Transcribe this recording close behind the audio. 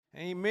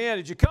Amen.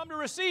 Did you come to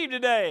receive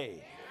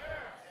today?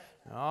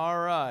 All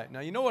right. Now,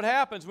 you know what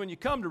happens when you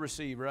come to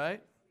receive,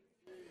 right?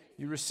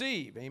 You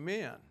receive.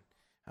 Amen.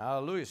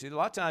 Hallelujah. See, a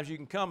lot of times you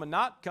can come and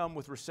not come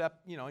with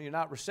you're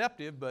not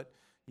receptive, but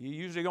you're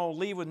usually going to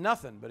leave with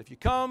nothing. But if you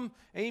come,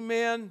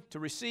 amen, to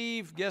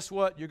receive, guess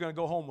what? You're going to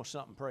go home with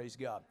something, praise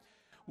God.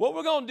 What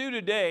we're going to do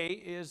today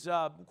is,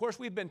 of course,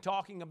 we've been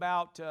talking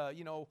about,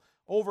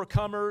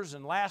 overcomers.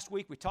 And last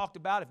week we talked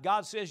about if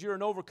God says you're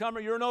an overcomer,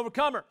 you're an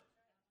overcomer.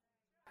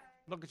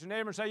 Look at your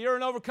neighbor and say, you're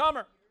an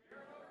overcomer.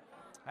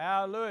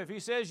 Hallelujah. If he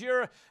says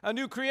you're a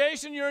new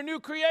creation, you're a new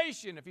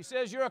creation. If he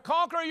says you're a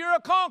conqueror, you're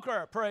a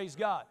conqueror. Praise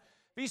God.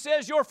 If he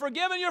says you're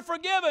forgiven, you're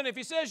forgiven. If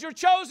he says you're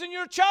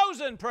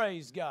chosen.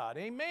 Praise God.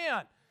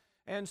 Amen.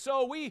 And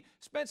so we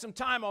spent some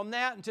time on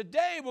that. And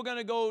today we're going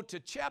to go to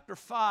chapter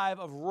 5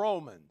 of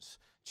Romans.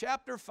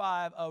 Chapter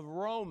 5 of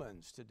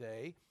Romans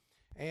today.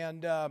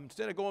 And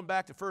instead of going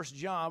back to 1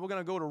 John, we're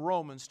going to go to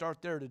Romans,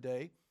 start there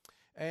today.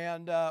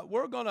 And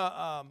we're going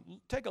to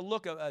take a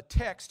look at a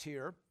text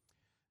here.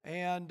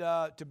 And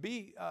to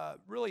be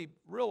really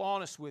real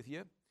honest with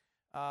you,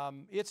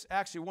 it's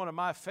actually one of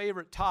my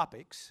favorite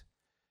topics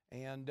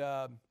and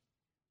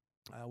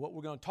what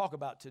we're going to talk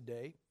about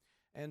today.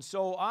 And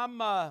so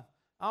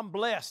I'm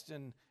blessed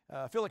and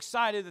feel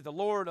excited that the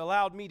Lord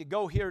allowed me to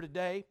go here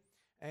today.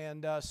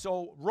 And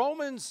so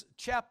Romans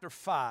chapter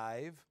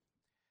 5,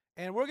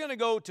 and we're going to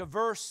go to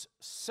verse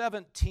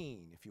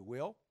 17, if you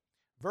will.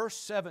 Verse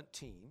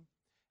 17.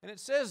 And it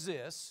says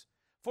this,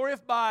 for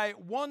if by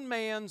one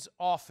man's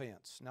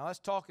offense, now that's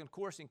talking, of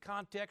course, in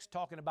context,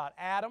 talking about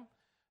Adam,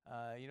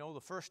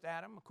 the first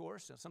Adam, of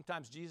course, and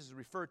sometimes Jesus is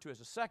referred to as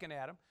the second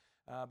Adam,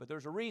 but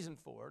there's a reason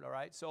for it, all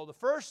right? So the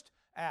first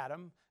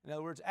Adam, in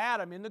other words,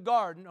 Adam in the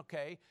garden,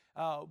 okay,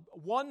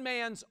 one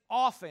man's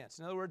offense,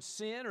 in other words,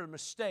 sin or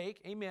mistake,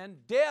 amen,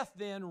 death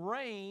then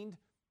reigned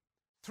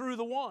through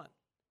the one.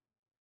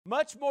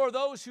 Much more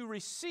those who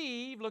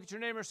receive, look at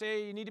your neighbor and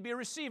say, you need to be a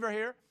receiver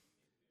here.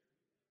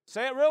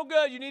 Say it real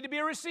good. You need to be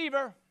a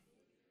receiver.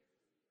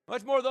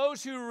 Much more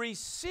those who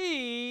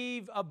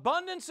receive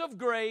abundance of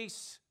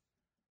grace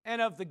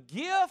and of the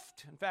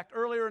gift. In fact,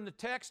 earlier in the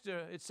text,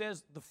 it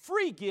says the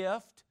free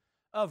gift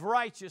of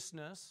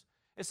righteousness.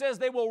 It says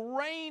they will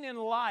reign in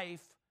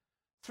life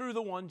through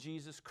the one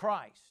Jesus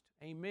Christ.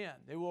 Amen.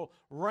 They will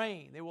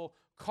reign. They will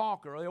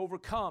conquer. They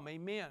overcome.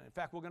 Amen. In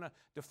fact, we're going to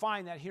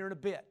define that here in a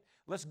bit.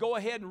 Let's go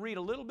ahead and read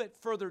a little bit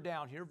further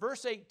down here.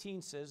 Verse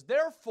 18 says,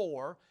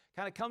 therefore,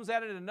 kind of comes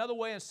at it another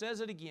way and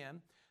says it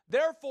again.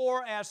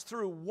 Therefore, as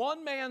through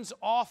one man's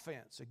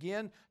offense,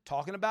 again,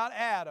 talking about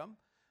Adam,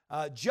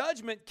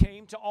 judgment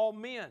came to all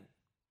men.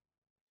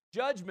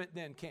 Judgment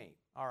then came,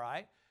 all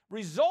right,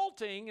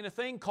 resulting in a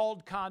thing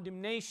called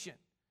condemnation.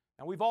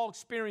 Now, we've all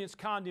experienced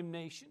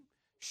condemnation,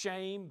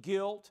 shame,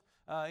 guilt,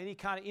 any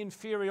kind of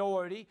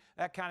inferiority,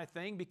 that kind of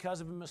thing because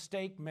of a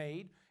mistake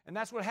made. And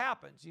that's what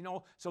happens,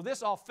 So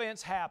this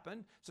offense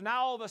happened. So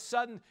now all of a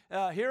sudden,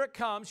 here it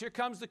comes. Here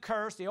comes the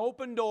curse, the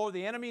open door.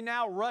 The enemy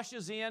now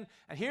rushes in.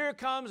 And here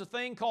comes a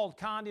thing called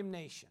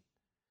condemnation.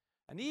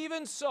 And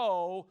even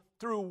so,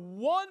 through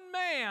one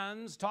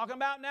man's, talking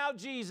about now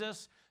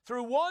Jesus,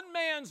 through one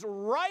man's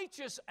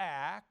righteous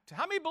act,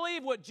 how many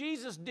believe what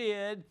Jesus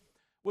did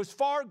was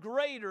far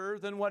greater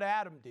than what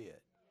Adam did?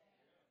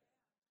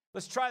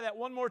 Let's try that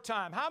one more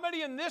time. How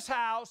many in this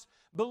house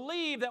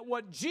believe that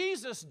what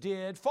Jesus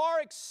did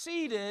far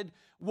exceeded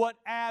what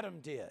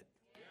Adam did?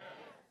 Yes.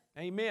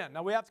 Amen.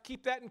 Now we have to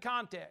keep that in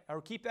context, or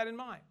keep that in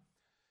mind.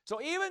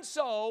 So even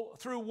so,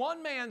 through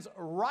one man's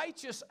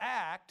righteous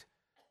act,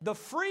 the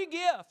free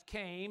gift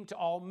came to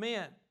all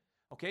men.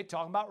 Okay,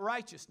 talking about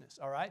righteousness,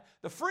 all right?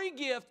 The free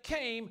gift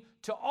came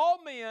to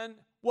all men,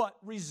 what?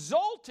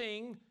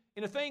 Resulting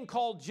in a thing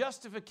called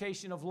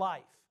justification of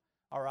life,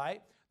 all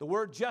right? The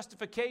word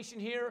justification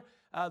here,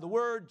 the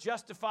word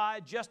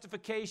justified,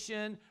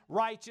 justification,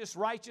 righteous,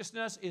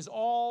 righteousness is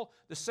all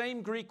the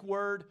same Greek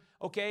word,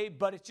 okay,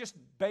 but it's just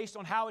based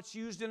on how it's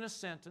used in a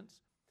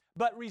sentence,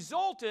 but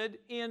resulted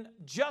in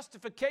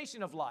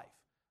justification of life.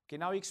 Okay,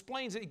 now he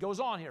explains it. He goes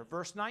on here,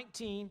 verse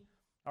 19,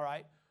 all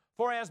right,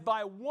 for as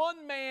by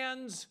one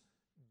man's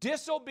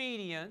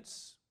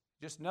disobedience,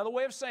 just another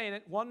way of saying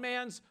it, one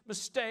man's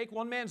mistake,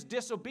 one man's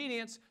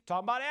disobedience,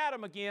 talking about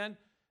Adam again,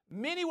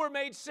 many were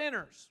made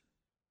sinners.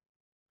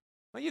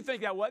 Well, you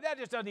think that way. That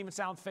just doesn't even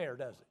sound fair,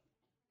 does it?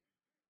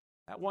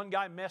 That one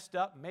guy messed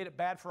up and made it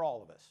bad for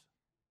all of us.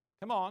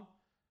 Come on.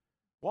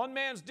 One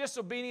man's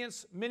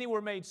disobedience, many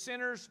were made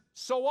sinners.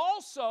 So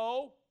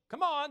also,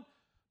 come on,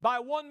 by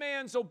one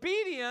man's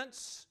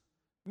obedience,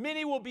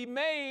 many will be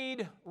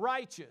made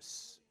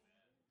righteous.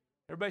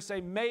 Everybody say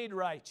made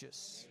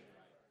righteous.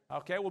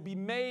 Okay, will be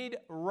made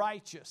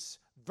righteous.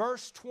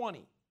 Verse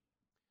 20.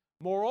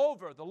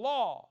 Moreover, the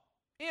law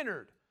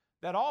entered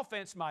that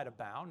offense might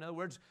abound. In other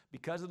words,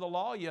 because of the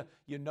law,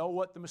 you know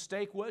what the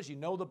mistake was. You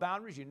know the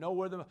boundaries. You know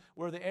where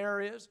the error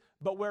is.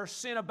 But where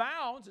sin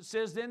abounds, it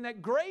says then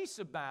that grace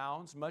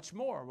abounds much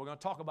more. We're going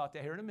to talk about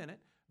that here in a minute.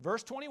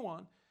 Verse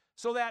 21,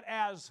 so that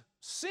as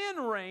sin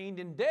reigned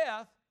in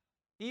death,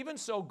 even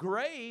so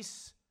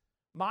grace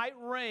might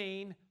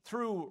reign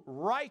through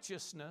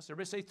righteousness,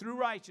 everybody say through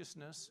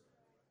righteousness,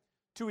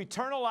 to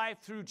eternal life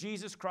through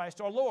Jesus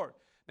Christ our Lord.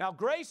 Now,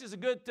 grace is a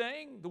good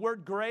thing. The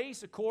word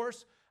grace, of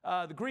course,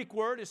 the Greek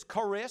word is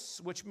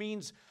charis, which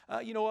means,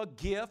 a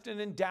gift,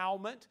 an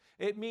endowment.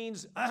 It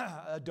means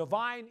a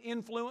divine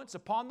influence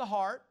upon the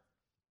heart.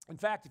 In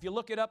fact, if you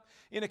look it up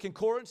in a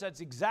concordance, that's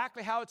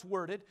exactly how it's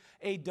worded.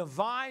 A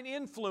divine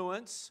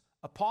influence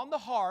upon the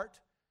heart,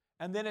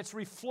 and then its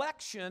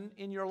reflection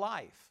in your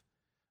life.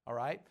 All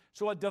right?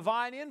 So a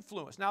divine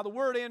influence. Now, the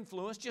word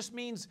influence just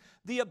means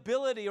the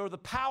ability or the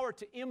power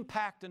to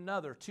impact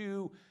another,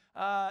 to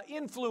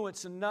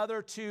influence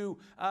another, to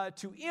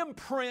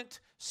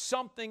imprint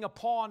something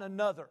upon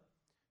another.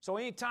 So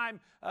anytime,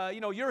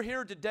 you're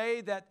here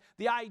today, that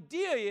the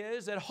idea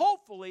is that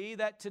hopefully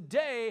that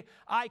today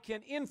I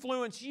can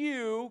influence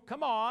you,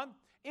 come on,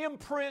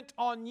 imprint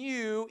on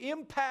you,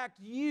 impact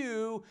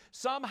you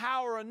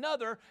somehow or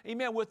another,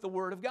 amen, with the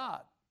Word of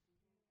God.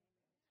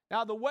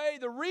 Now, the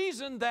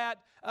reason that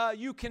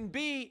you can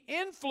be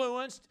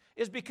influenced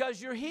is because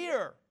you're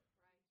here,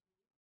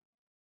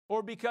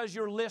 or because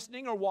you're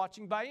listening or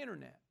watching by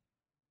internet.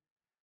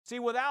 See,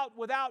 without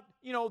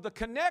the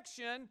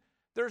connection,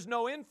 there's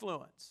no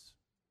influence.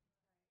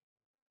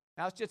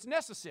 Now, it's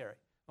necessary,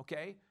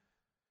 okay?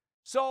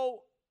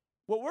 So,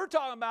 what we're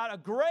talking about, a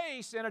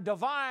grace and a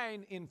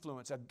divine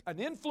influence, an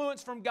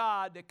influence from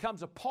God that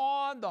comes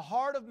upon the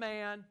heart of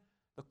man,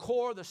 the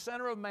core, the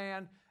center of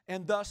man,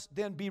 and thus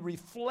then be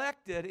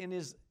reflected in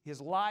his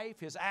life,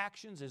 his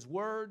actions, his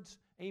words,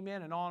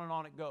 amen, and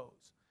on it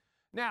goes.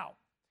 Now,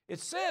 it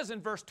says in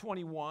verse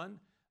 21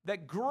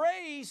 that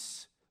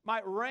grace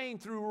might reign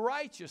through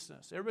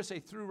righteousness. Everybody say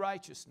through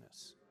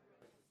righteousness.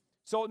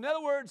 So in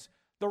other words,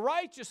 the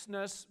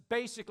righteousness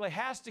basically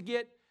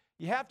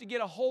you have to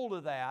get a hold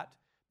of that,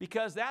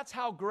 because that's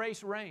how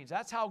grace reigns.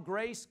 That's how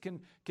grace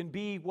can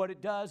be what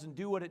it does and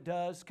do what it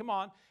does. Come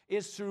on,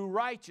 is through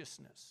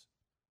righteousness.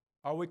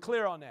 Are we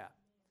clear on that?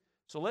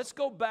 So let's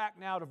go back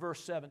now to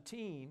verse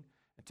 17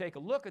 and take a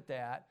look at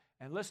that,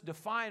 and let's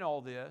define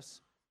all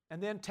this,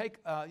 and then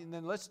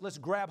let's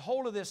grab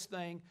hold of this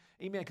thing,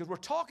 amen, because we're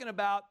talking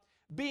about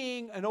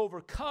being an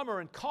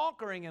overcomer and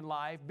conquering in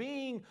life,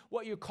 being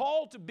what you're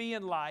called to be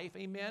in life,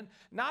 amen,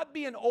 not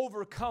being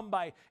overcome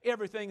by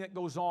everything that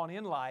goes on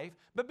in life,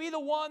 but be the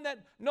one that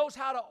knows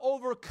how to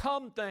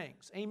overcome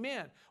things,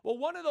 amen. Well,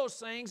 one of those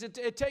things,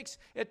 it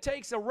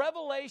takes a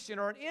revelation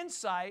or an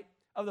insight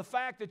of the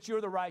fact that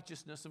you're the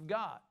righteousness of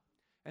God.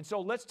 And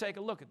so let's take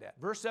a look at that.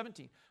 Verse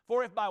 17,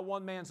 for if by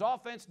one man's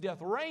offense death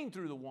reigned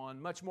through the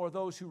one, much more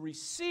those who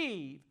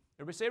receive,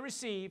 everybody say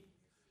receive,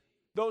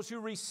 those who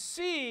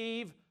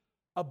receive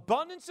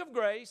abundance of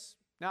grace.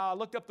 Now, I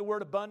looked up the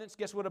word abundance.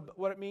 Guess what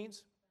it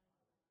means?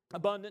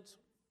 Abundance.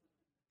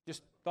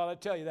 Just thought I'd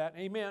tell you that.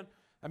 Amen.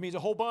 That means a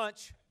whole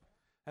bunch.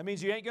 That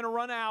means you ain't going to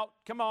run out.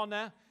 Come on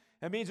now.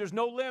 That means there's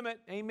no limit.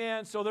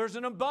 Amen. So there's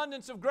an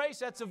abundance of grace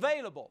that's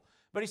available.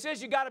 But he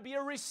says you got to be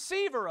a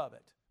receiver of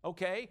it.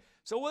 Okay?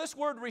 So this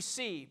word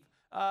receive,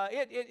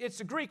 it's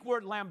the Greek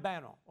word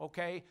lambano.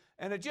 Okay?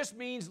 And it just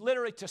means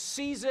literally to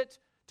seize it,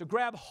 to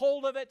grab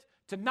hold of it,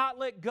 to not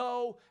let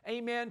go,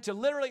 amen, to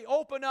literally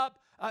open up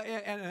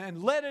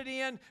and let it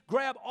in,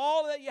 grab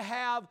all that you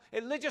have.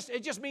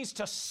 It just means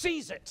to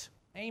seize it,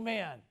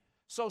 amen.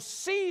 So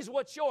seize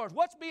what's yours.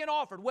 What's being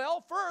offered?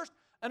 Well, first,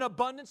 an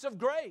abundance of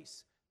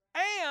grace.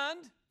 And,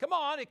 come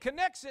on, it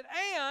connects it,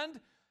 and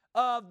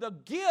the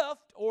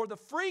gift, or the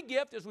free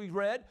gift, as we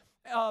read,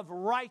 of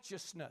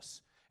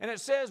righteousness. And it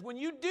says when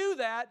you do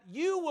that,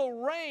 you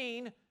will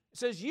reign, it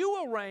says you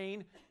will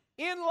reign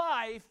in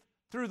life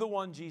through the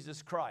one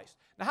Jesus Christ.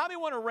 Now, how many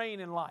want to reign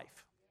in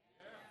life?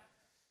 Yeah.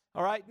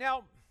 All right.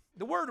 Now,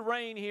 the word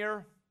reign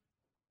here,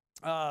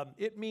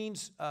 it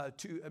means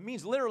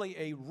literally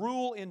a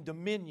rule in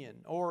dominion,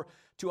 or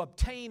to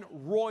obtain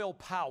royal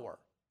power.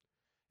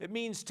 It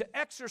means to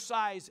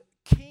exercise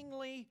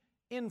kingly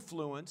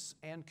influence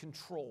and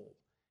control.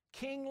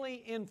 Kingly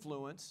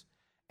influence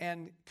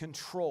and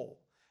control.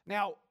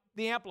 Now,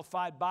 the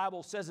Amplified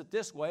Bible says it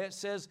this way. It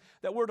says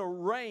that we're to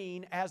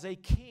reign as a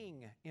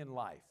king in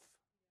life.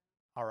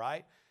 All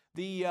right.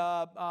 The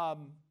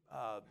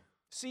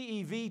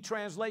CEV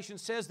translation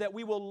says that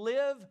we will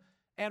live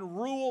and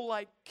rule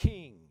like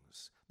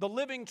kings. The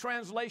Living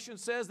Translation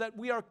says that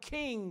we are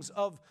kings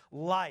of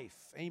life.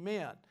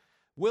 Amen.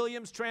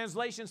 Williams'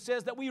 translation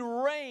says that we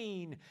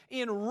reign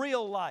in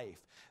real life.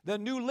 The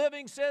New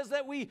Living says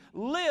that we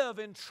live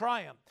in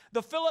triumph.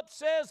 The Phillips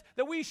says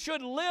that we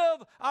should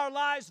live our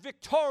lives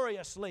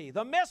victoriously.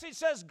 The Message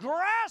says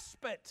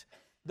grasp it,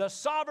 the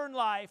sovereign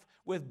life,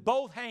 with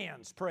both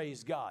hands.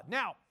 Praise God.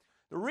 Now,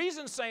 the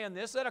reason saying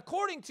this, that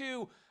according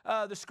to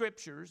the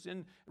Scriptures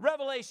in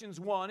Revelations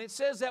 1, it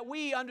says that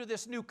we under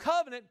this new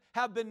covenant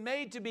have been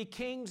made to be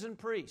kings and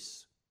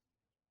priests.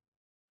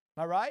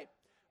 Am I right?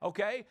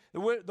 Okay,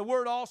 the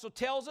word also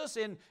tells us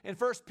in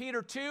 1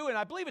 Peter 2, and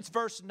I believe it's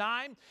verse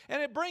 9,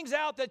 and it brings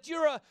out that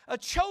you're a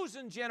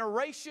chosen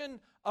generation,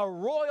 a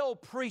royal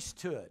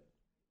priesthood.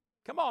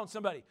 Come on,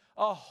 somebody.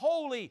 A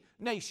holy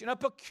nation, a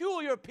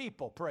peculiar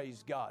people,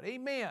 praise God.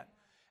 Amen.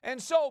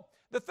 And so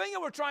the thing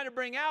that we're trying to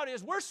bring out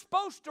is we're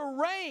supposed to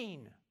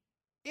reign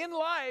in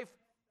life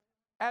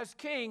as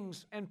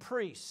kings and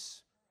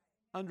priests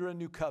under a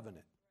new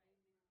covenant.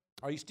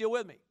 Are you still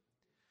with me?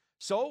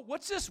 So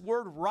what's this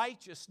word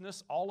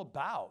righteousness all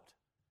about?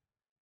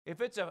 If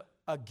it's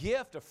a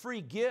gift, a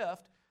free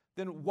gift,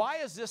 then why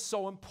is this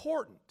so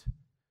important?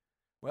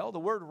 Well, the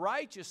word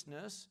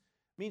righteousness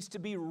means to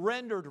be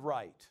rendered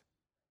right.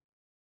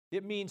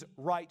 It means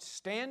right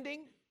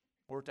standing,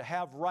 or to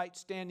have right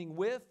standing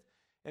with.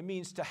 It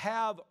means to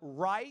have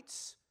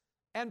rights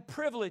and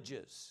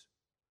privileges.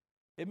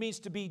 It means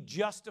to be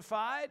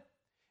justified.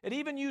 It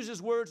even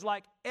uses words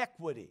like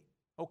equity.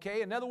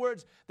 Okay? In other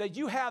words, that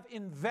you have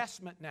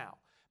investment now.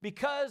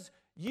 Because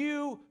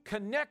you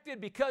connected,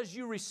 because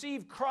you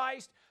received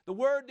Christ, the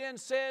Word then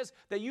says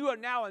that you are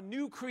now a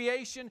new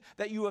creation,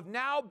 that you have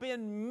now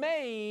been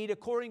made,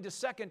 according to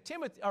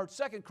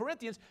 2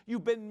 Corinthians,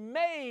 you've been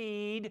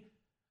made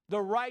the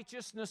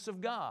righteousness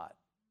of God.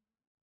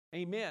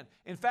 Amen.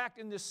 In fact,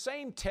 in this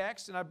same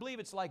text, and I believe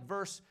it's like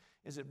verse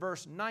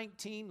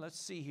 19? Let's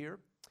see here.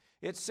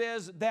 It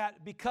says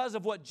that because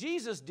of what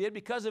Jesus did,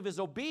 because of His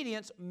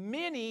obedience,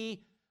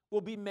 many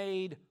will be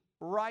made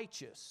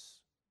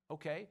righteous.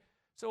 Okay,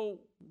 so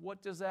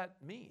what does that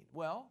mean?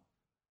 Well,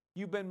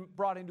 you've been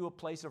brought into a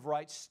place of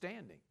right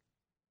standing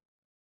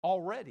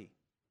already.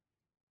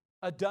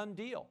 A done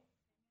deal.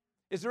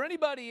 Is there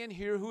anybody in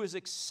here who has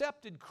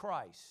accepted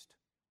Christ?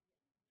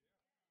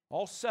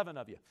 All 7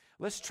 of you.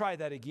 Let's try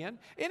that again.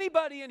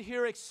 Anybody in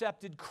here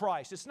accepted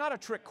Christ? It's not a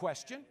trick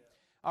question.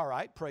 All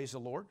right, praise the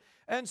Lord.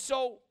 And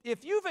so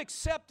if you've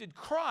accepted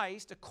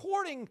Christ,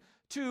 according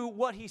to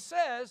what He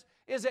says,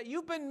 is that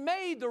you've been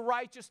made the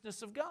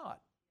righteousness of God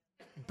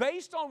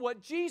based on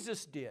what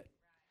Jesus did.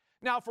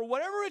 Now, for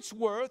whatever it's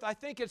worth, I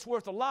think it's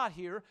worth a lot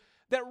here,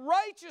 that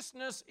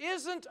righteousness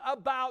isn't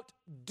about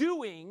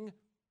doing,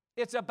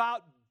 it's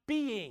about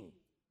being.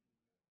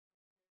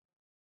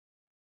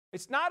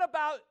 It's not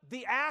about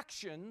the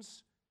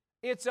actions,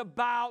 it's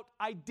about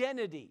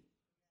identity.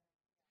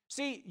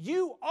 See,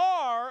 you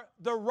are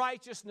the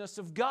righteousness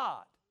of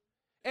God.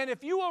 And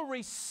if you will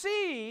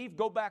receive,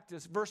 go back to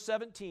verse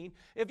 17,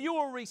 if you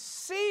will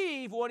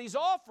receive what He's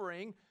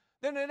offering,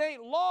 then it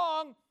ain't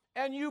long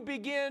and you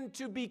begin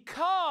to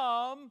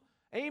become,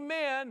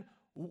 amen,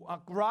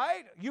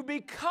 right? You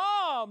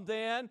become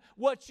then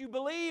what you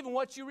believe and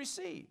what you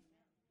receive.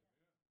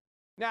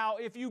 Now,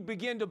 if you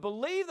begin to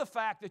believe the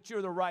fact that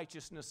you're the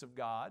righteousness of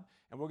God,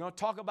 and we're going to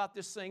talk about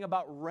this thing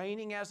about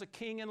reigning as a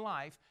king in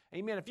life,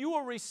 amen. If you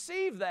will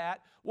receive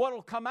that, what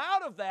will come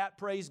out of that,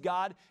 praise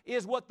God,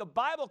 is what the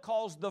Bible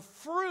calls the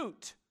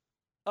fruit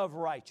of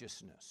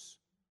righteousness.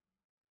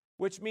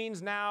 Which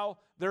means now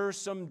there's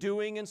some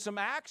doing and some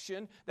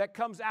action that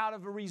comes out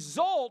of a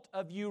result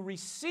of you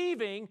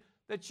receiving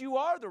that you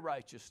are the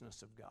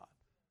righteousness of God.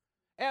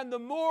 And the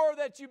more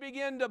that you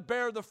begin to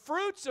bear the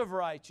fruits of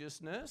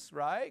righteousness,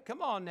 right?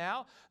 Come on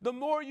now. The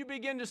more you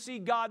begin to see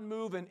God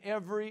move in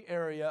every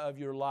area of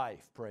your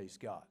life, praise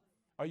God.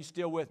 Are you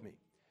still with me?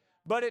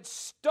 But it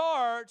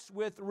starts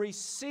with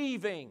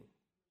receiving,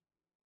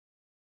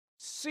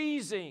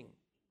 seizing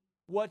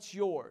what's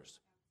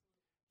yours.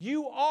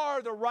 You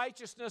are the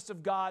righteousness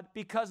of God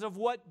because of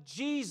what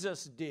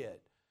Jesus did,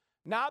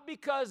 not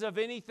because of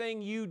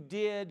anything you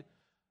did.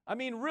 I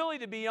mean, really,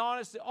 to be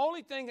honest, the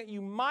only thing that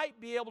you might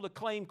be able to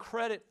claim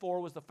credit for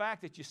was the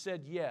fact that you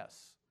said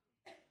yes.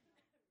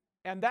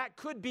 And that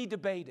could be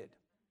debated.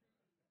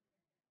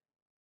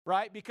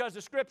 Right? Because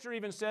the Scripture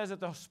even says that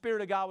the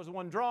Spirit of God was the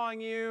one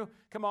drawing you.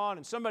 Come on.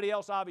 And somebody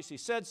else obviously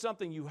said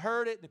something. You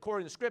heard it. And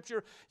according to the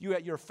Scripture, you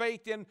had your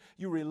faith in.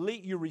 You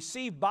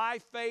received by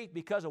faith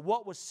because of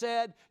what was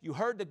said. You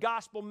heard the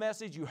gospel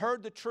message. You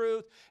heard the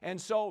truth.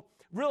 And so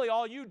really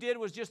all you did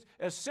was just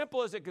as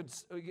simple as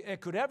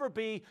it could ever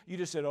be. You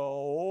just said,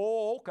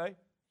 oh, okay.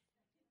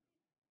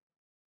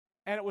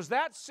 And it was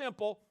that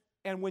simple.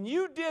 And when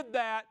you did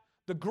that,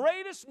 the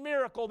greatest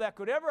miracle that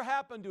could ever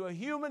happen to a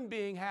human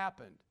being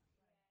happened.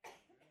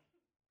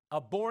 A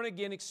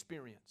born-again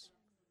experience.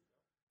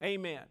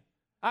 Amen.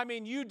 I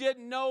mean, you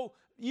didn't know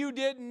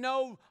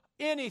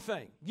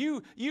anything.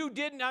 You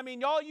didn't, I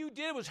mean, all you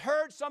did was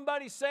heard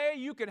somebody say,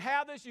 you can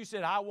have this. You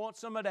said, I want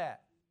some of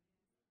that.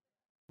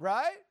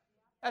 Right?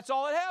 That's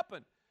all that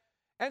happened.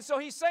 And so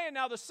He's saying,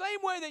 now the same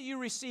way that you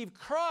receive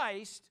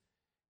Christ,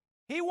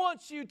 He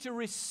wants you to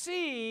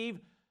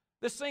receive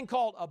this thing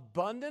called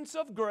abundance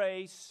of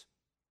grace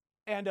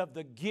and of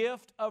the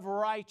gift of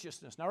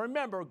righteousness. Now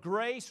remember,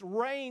 grace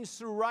reigns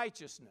through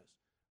righteousness.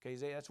 Okay,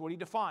 that's what He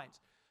defines.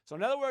 So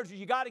in other words,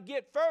 you got to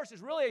get first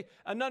is really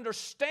an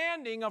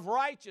understanding of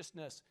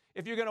righteousness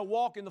if you're going to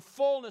walk in the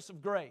fullness of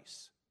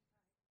grace.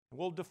 And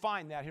we'll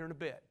define that here in a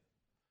bit.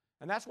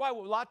 And that's why a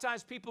lot of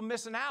times people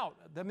missing out.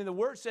 I mean, the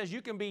Word says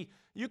you can be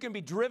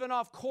driven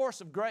off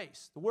course of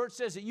grace. The Word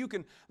says that you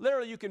can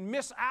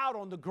miss out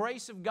on the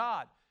grace of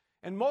God.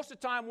 And most of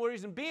the time, the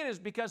reason being is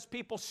because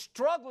people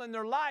struggle in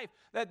their life,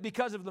 that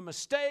because of the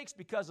mistakes,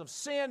 because of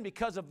sin,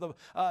 because of the,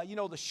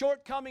 the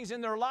shortcomings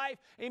in their life.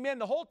 Amen.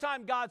 The whole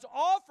time God's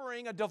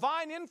offering a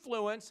divine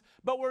influence,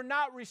 but we're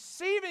not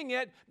receiving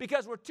it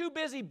because we're too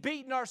busy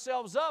beating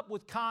ourselves up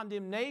with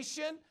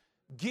condemnation,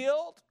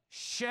 guilt,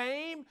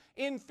 shame,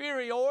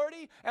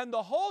 inferiority. And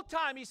the whole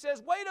time He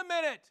says, wait a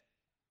minute,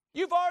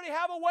 you've already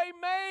have a way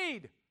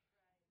made.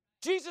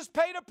 Jesus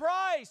paid a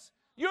price.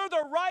 You're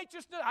the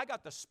righteousness. I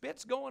got the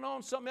spits going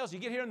on, something else. You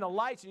get here in the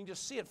lights and you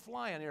just see it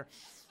flying here.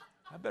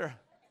 I better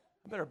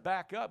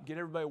back up, get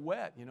everybody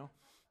wet,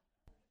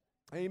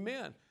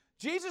 Amen.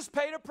 Jesus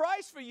paid a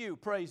price for you,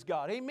 praise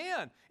God.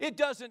 Amen. It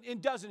doesn't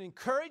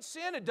encourage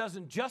sin. It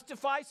doesn't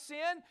justify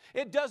sin.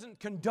 It doesn't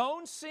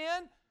condone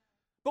sin.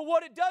 But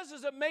what it does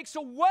is it makes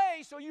a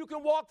way so you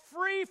can walk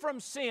free from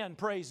sin,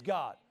 praise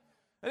God.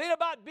 It ain't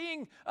about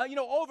being,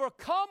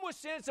 overcome with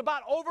sin. It's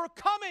about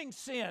overcoming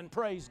sin,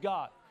 praise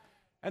God.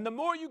 And the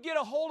more you get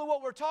a hold of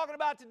what we're talking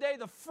about today,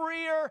 the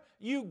freer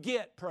you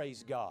get,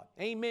 praise God.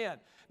 Amen.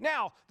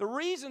 Now, the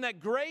reason that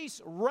grace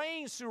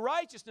reigns through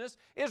righteousness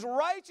is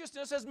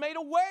righteousness has made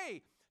a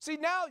way. See,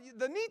 now,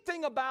 the neat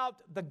thing about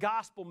the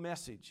gospel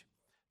message,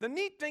 the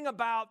neat thing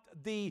about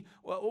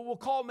what we'll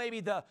call maybe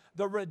the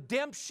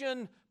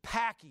redemption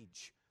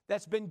package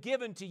that's been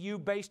given to you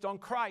based on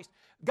Christ.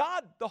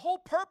 God, the whole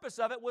purpose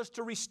of it was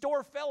to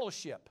restore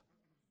fellowship.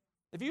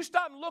 If you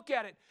stop and look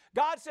at it,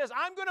 God says,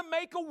 I'm going to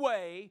make a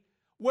way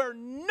where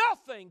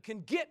nothing can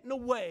get in the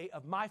way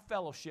of my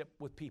fellowship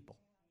with people.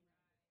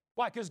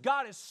 Why? Because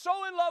God is so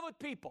in love with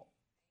people.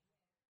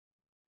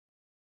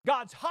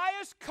 God's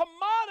highest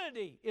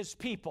commodity is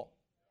people.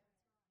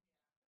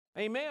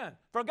 Amen.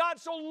 For God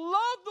so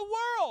loved the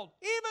world,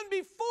 even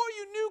before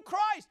you knew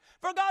Christ.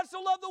 For God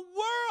so loved the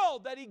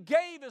world that He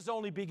gave His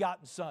only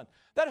begotten Son,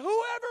 that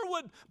whoever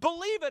would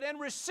believe it and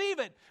receive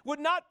it would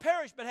not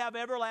perish but have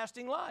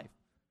everlasting life.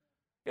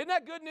 Isn't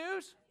that good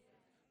news?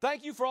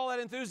 Thank you for all that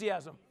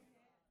enthusiasm.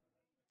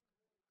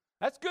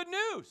 That's good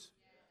news.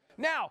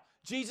 Now,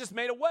 Jesus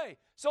made a way.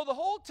 So the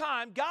whole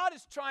time, God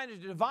is trying to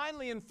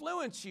divinely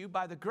influence you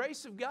by the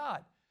grace of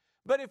God.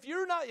 But if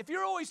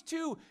you're always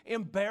too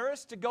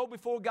embarrassed to go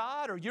before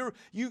God, or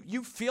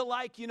you feel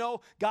like,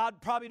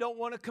 God probably don't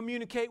want to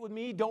communicate with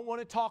me, don't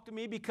want to talk to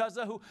me because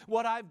of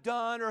what I've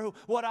done, or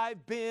what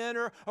I've been,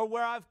 or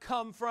where I've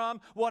come from,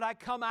 what I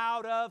come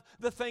out of,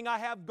 the thing I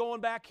have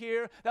going back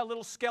here, that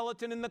little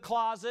skeleton in the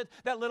closet,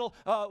 that little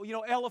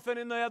elephant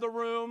in the other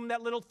room,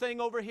 that little thing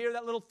over here,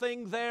 that little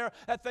thing there,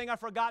 that thing I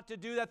forgot to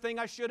do, that thing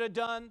I should have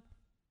done.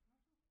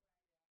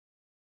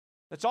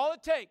 That's all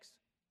it takes.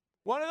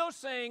 One of those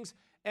things.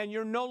 And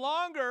you're no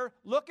longer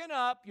looking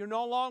up. You're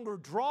no longer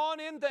drawn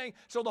in things.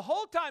 So the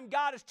whole time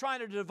God is trying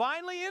to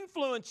divinely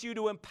influence you,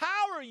 to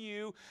empower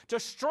you, to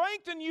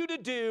strengthen you to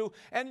do.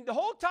 And the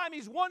whole time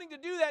He's wanting to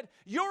do that,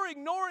 you're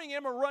ignoring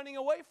Him or running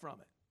away from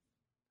it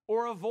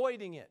or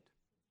avoiding it.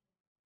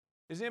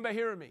 Is anybody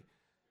hearing me?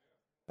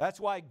 That's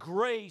why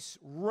grace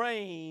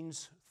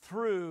reigns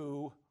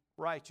through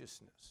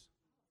righteousness.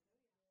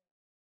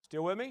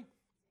 Still with me?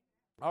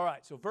 All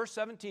right, so verse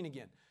 17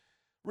 again.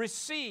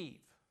 Receive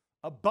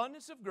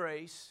abundance of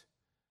grace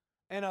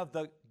and of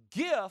the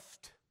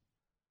gift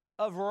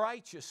of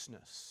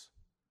righteousness.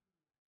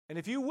 And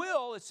if you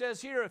will, it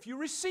says here, if you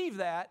receive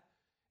that,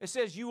 it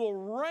says you will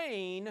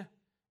reign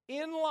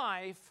in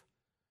life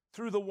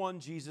through the one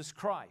Jesus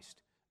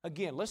Christ.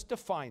 Again, let's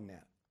define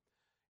that.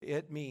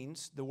 It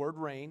means, the word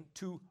reign,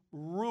 to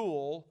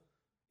rule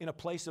in a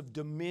place of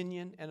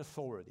dominion and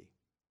authority,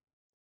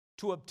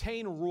 to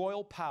obtain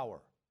royal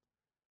power,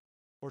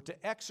 or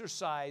to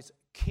exercise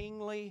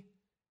kingly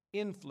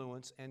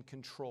influence and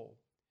control.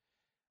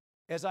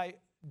 As I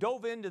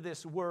dove into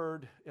this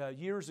word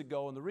years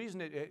ago, and the reason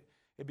it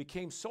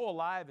became so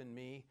alive in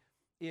me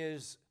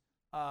is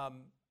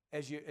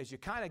as you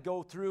kind of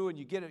go through and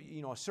you get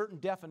a certain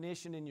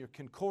definition in your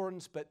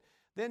concordance, but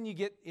then you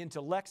get into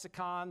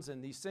lexicons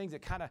and these things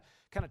that kind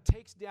of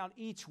takes down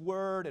each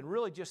word and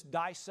really just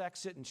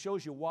dissects it and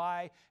shows you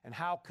why and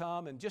how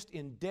come, and just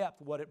in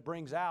depth what it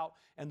brings out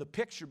and the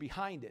picture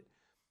behind it.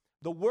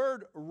 The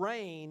word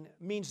reign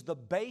means the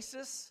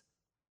basis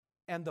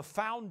and the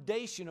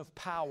foundation of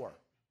power.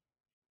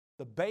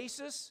 The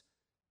basis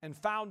and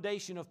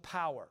foundation of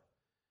power.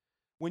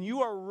 When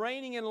you are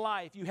reigning in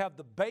life, you have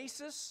the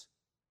basis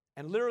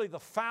and literally the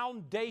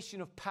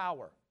foundation of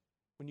power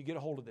when you get a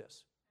hold of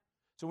this.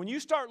 So when you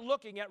start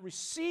looking at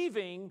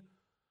receiving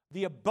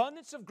the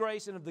abundance of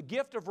grace and of the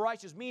gift of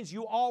righteousness, means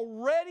you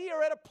already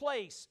are at a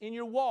place in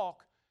your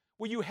walk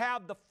where you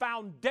have the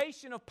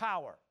foundation of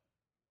power.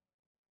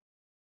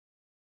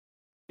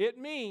 It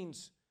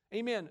means,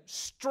 amen,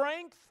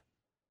 strength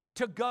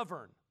to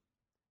govern.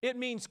 It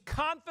means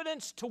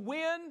confidence to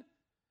win.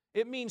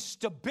 It means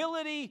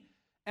stability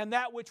and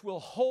that which will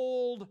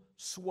hold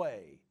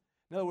sway.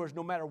 In other words,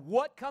 no matter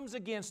what comes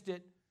against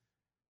it,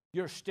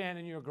 you're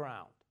standing your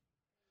ground.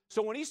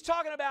 So when he's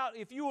talking about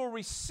if you will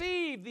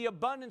receive the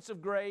abundance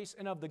of grace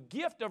and of the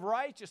gift of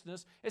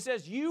righteousness, it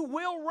says you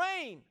will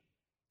reign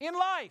in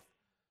life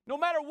No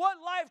matter what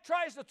life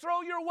tries to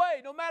throw your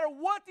way, no matter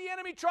what the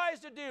enemy tries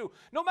to do,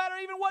 no matter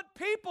even what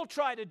people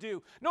try to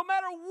do, no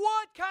matter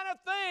what kind of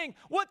thing,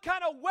 what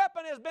kind of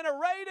weapon has been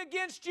arrayed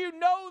against you,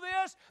 know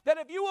this, that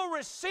if you will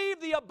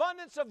receive the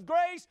abundance of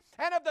grace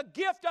and of the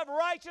gift of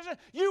righteousness,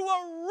 you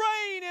will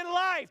reign in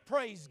life,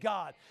 praise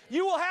God.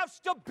 You will have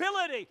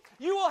stability.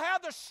 You will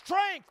have the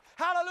strength,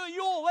 hallelujah.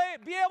 You will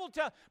be able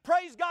to,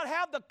 praise God,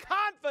 have the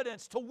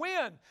confidence to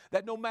win,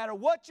 that no matter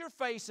what you're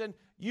facing,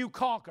 you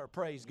conquer,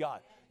 praise God.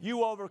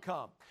 You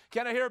overcome.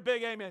 Can I hear a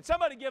big amen?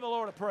 Somebody give the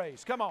Lord a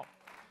praise. Come on.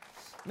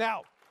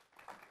 Now,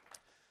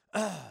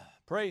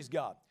 praise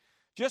God.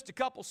 Just a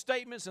couple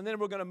statements and then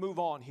we're going to move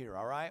on here,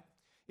 all right?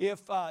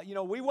 If,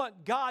 we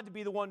want God to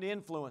be the one to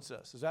influence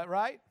us. Is that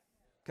right?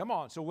 Come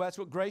on. So that's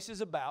what grace is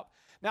about.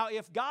 Now,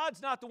 if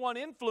God's not the one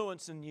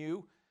influencing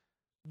you,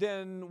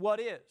 then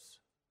what is?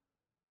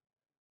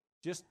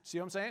 Just see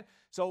what I'm saying?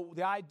 So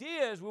the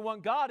idea is we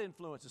want God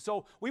influences.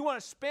 So we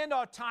want to spend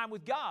our time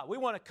with God. We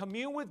want to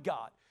commune with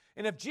God.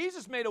 And if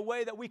Jesus made a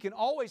way that we can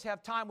always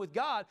have time with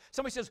God,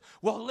 somebody says,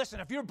 well, listen,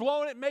 if you're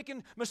blowing it,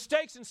 making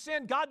mistakes and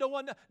sin, God don't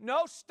want to.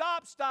 No,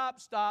 stop.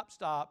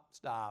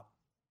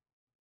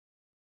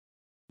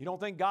 You don't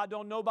think God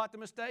don't know about the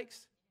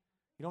mistakes?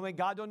 You don't think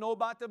God don't know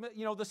about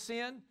the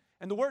sin?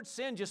 And the word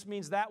sin just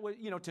means that,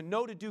 to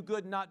know to do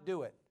good and not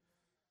do it.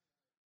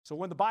 So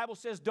when the Bible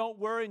says don't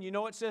worry, and you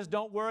know it says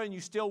don't worry, and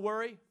you still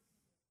worry.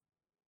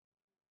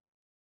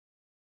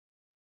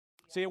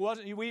 See, it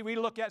wasn't, we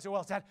look at it and say,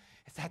 well,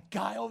 it's that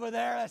guy over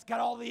there that's got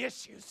all the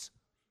issues.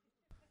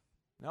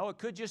 No, it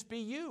could just be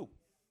you.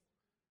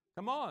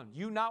 Come on,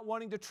 you not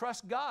wanting to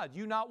trust God,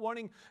 you not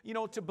wanting,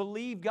 to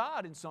believe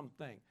God in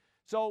something.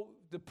 So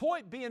the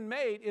point being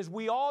made is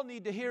we all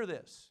need to hear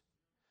this.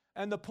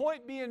 And the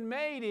point being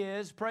made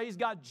is, praise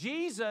God,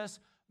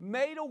 Jesus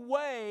made a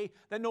way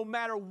that no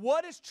matter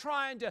what is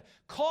trying to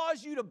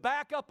cause you to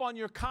back up on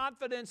your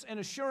confidence and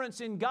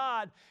assurance in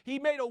God, He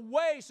made a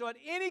way so at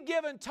any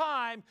given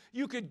time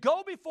you could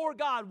go before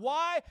God.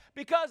 Why?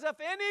 Because if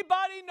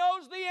anybody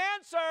knows the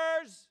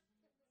answers,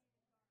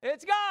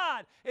 it's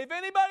God. If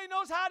anybody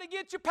knows how to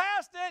get you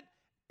past it,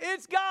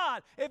 it's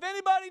God. If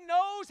anybody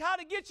knows how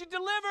to get you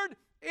delivered,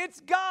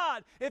 it's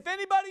God. If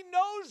anybody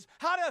knows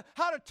how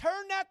to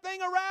turn that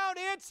thing around,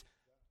 it's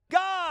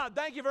God.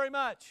 Thank you very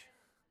much.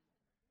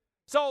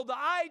 So the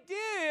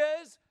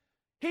idea is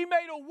He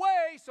made a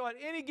way so at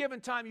any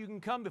given time you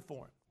can come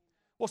before Him.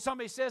 Well,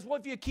 somebody says, well,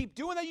 if you keep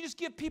doing that, you just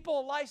give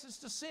people a license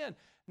to sin.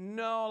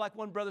 No, like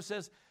one brother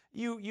says,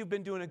 you've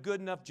been doing a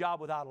good enough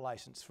job without a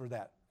license for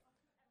that.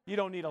 You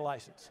don't need a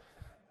license.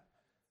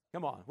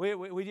 Come on, we're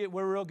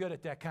real good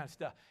at that kind of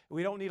stuff.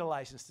 We don't need a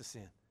license to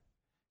sin.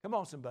 Come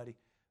on, somebody.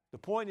 The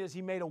point is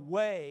He made a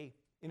way,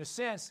 in a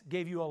sense,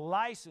 gave you a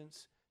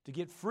license to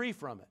get free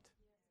from it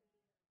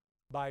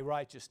by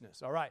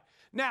righteousness. All right.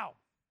 Now,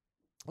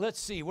 let's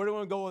see. Where do we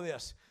want to go with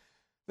this?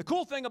 The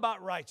cool thing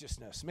about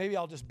righteousness, maybe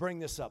I'll just bring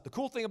this up. The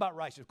cool thing about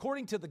righteousness,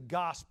 according to the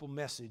gospel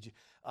message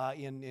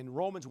in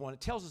Romans 1,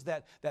 it tells us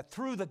that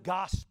through the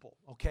gospel,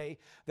 okay,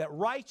 that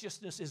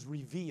righteousness is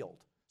revealed.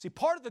 See,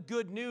 part of the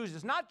good news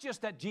is not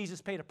just that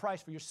Jesus paid a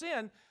price for your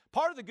sin.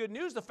 Part of the good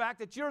news is the fact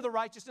that you're the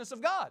righteousness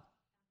of God.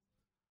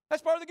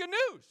 That's part of the good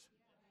news.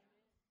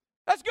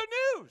 That's good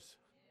news.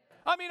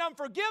 I mean, I'm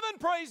forgiven,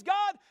 praise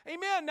God,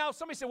 amen. Now,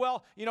 somebody said,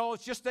 well,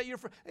 it's just that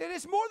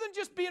it's more than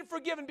just being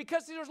forgiven,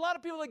 because there's a lot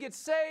of people that get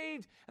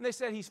saved, and they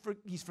said,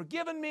 he's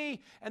forgiven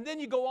me, and then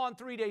you go on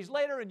 3 days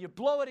later, and you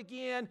blow it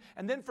again,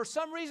 and then for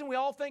some reason, we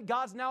all think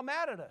God's now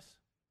mad at us.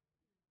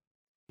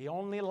 He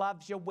only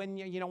loves you when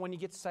you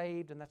get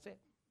saved, and that's it.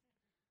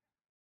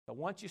 But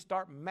once you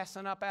start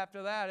messing up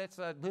after that, it's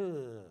a, ugh.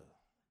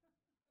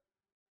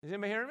 Is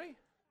anybody hearing me?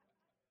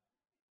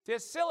 See,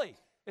 it's silly.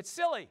 It's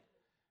silly.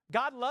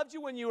 God loved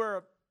you when you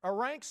were a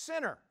rank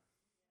sinner.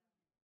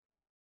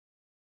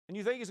 And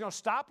you think He's going to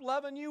stop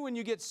loving you when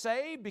you get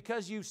saved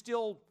because you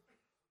still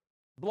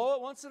blow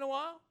it once in a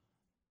while?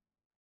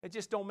 It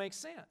just don't make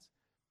sense.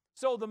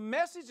 So the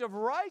message of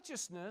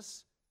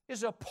righteousness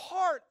is a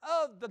part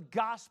of the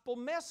gospel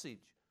message.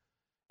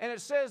 And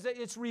it says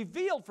that it's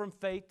revealed from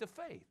faith to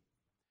faith.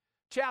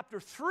 Chapter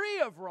 3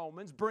 of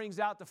Romans brings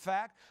out the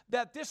fact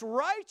that this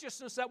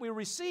righteousness that we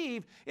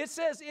receive, it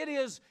says it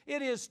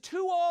is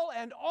to all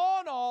and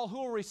on all who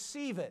will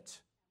receive it.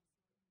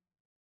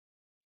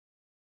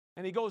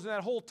 And he goes in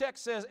that whole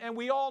text, says, and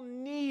we all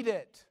need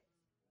it.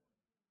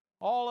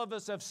 All of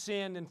us have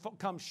sinned and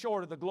come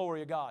short of the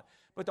glory of God.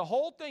 But the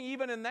whole thing,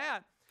 even in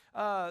that,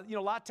 a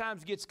lot of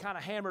times gets kind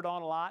of hammered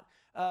on a lot.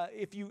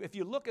 If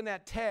you look in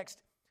that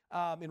text,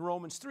 in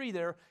Romans 3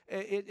 there,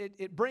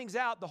 it brings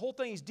out the whole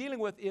thing he's dealing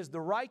with is the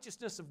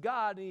righteousness of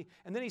God.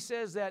 And then he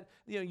says that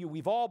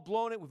we've all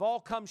blown it, we've all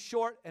come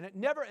short, and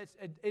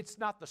it's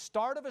not the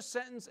start of a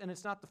sentence and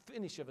it's not the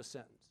finish of a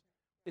sentence.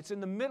 It's in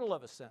the middle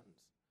of a sentence.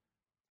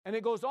 And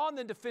it goes on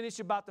then to finish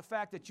about the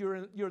fact that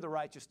you're the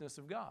righteousness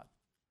of God.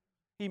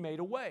 He made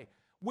a way.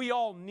 We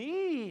all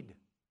need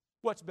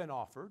what's been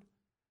offered,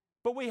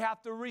 but we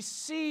have to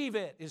receive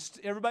it. Is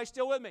everybody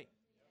still with me?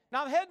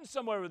 Now, I'm heading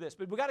somewhere with this,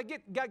 but we got to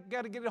get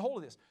a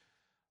hold of this.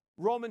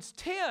 Romans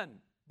 10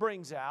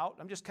 brings out,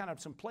 I'm just kind of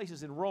some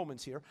places in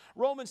Romans here.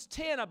 Romans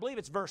 10, I believe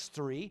it's verse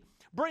 3,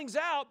 brings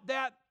out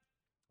that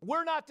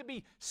we're not to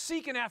be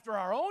seeking after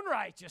our own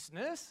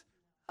righteousness.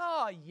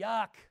 Oh,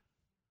 yuck.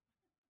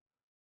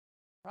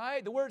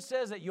 Right? The Word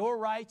says that your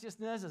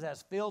righteousness is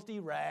as filthy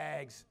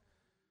rags.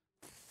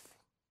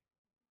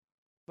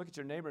 Look at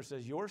your neighbor and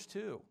says, yours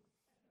too.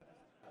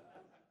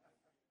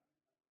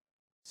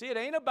 See, it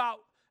ain't about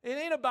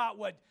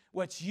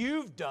what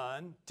you've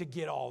done to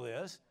get all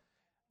this.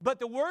 But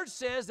the Word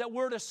says that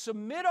we're to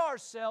submit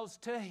ourselves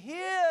to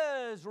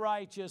His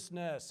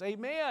righteousness.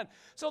 Amen.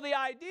 So the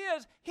idea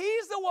is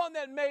He's the one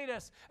that made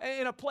us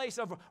in a place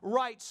of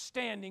right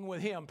standing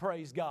with Him,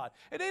 praise God.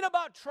 It ain't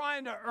about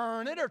trying to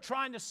earn it or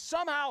trying to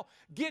somehow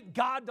get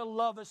God to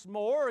love us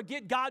more or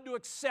get God to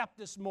accept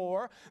us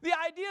more. The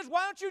idea is,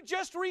 why don't you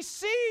just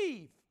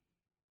receive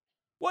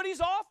what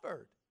He's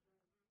offered?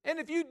 And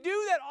if you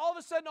do that, all of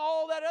a sudden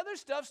all that other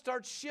stuff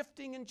starts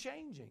shifting and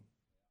changing.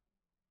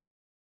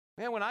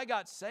 Man, when I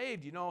got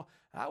saved, you know,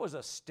 I was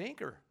a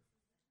stinker.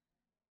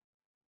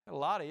 Had a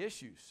lot of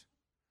issues.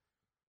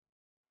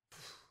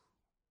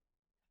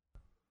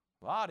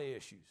 A lot of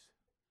issues.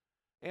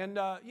 And,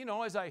 you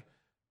know, as I,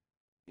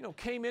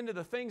 came into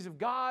the things of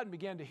God and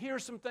began to hear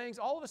some things,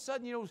 all of a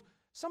sudden,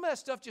 some of that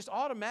stuff just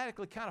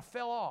automatically kind of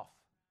fell off.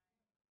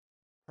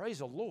 Praise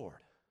the Lord.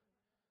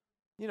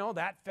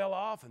 That fell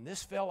off and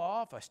this fell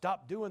off. I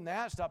stopped doing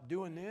that, stopped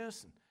doing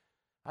this. And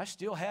I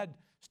still had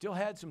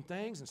some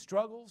things and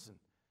struggles. And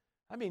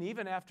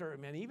even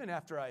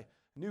after I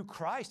knew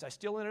Christ, I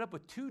still ended up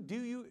with 2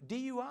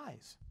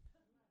 DUIs.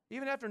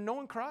 Even after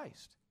knowing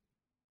Christ.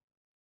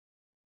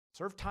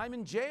 Served time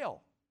in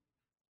jail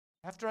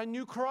after I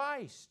knew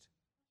Christ.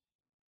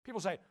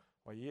 People say,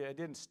 well, yeah, it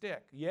didn't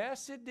stick.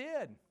 Yes, it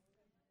did.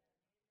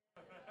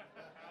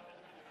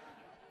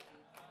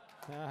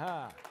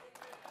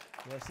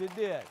 Yes, it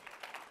did.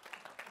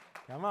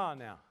 Come on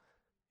now.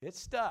 It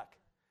stuck.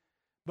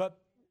 But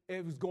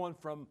it was going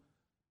from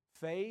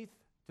faith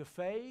to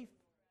faith,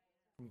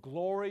 from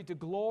glory to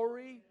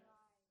glory.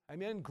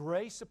 Amen.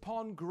 Grace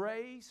upon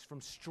grace,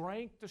 from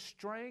strength to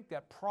strength.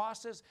 That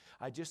process,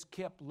 I just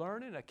kept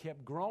learning. I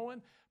kept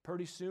growing.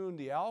 Pretty soon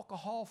the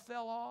alcohol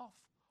fell off.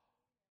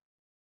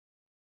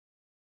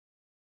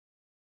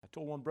 I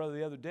told one brother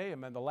the other day,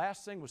 man, the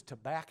last thing was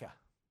tobacco.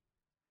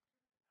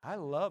 I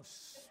love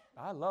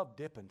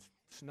dipping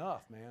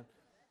snuff, man.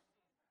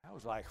 I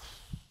was like,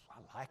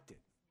 I liked it.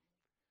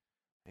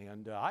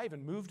 And I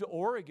even moved to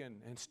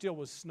Oregon and still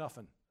was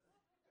snuffing.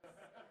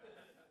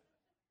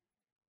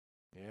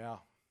 Yeah.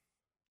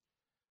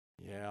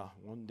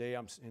 One day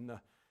I'm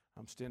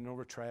standing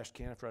over a trash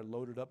can after I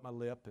loaded up my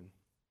lip and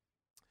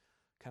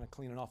kind of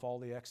cleaning off all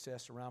the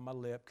excess around my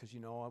lip because,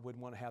 I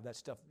wouldn't want to have that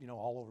stuff,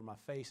 all over my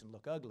face and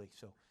look ugly.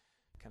 So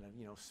kind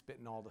of,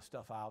 spitting all the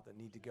stuff out that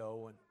need to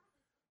go and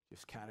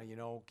just kind of,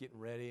 getting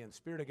ready. And the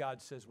Spirit of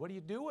God says, what are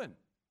you doing?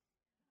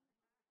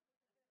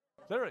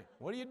 Literally,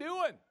 what are you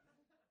doing?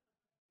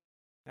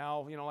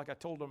 Now, like I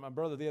told my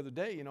brother the other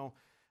day,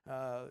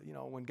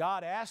 when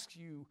God asks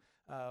you,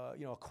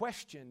 a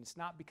question, it's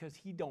not because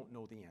He don't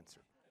know the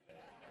answer.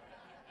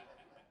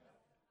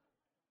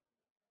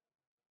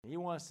 He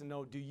wants to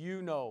know, do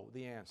you know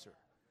the answer?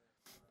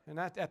 And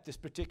at this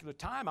particular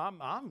time,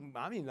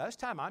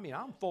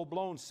 I'm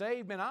full-blown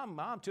saved, man.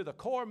 I'm to the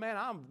core, man.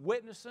 I'm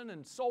witnessing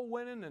and soul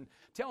winning and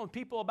telling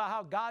people about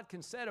how God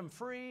can set them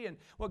free and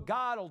what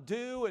God will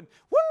do. And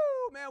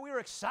woo, man, we were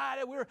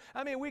excited.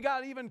 We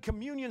got even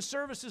communion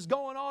services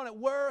going on at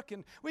work,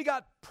 and we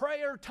got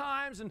prayer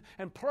times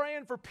and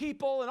praying for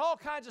people and all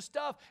kinds of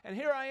stuff. And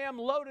here I am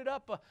loaded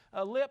up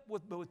a lip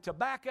with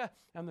tobacco,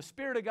 and the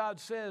Spirit of God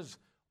says,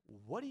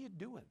 what are you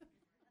doing?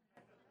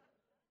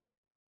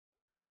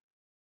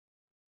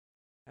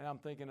 And I'm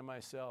thinking to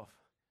myself,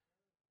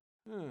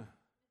 And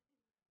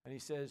He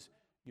says,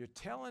 you're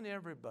telling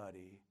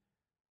everybody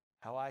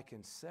how I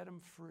can set them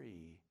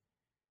free,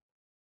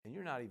 and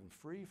you're not even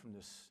free from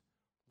this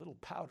little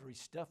powdery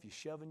stuff you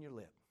shove in your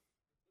lip.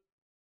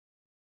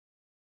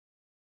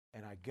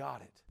 And I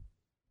got it.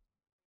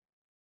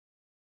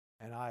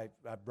 And I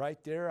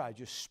right there, I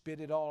just spit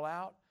it all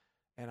out,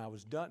 and I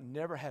was done.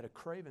 Never had a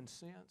craving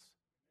since.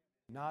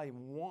 Not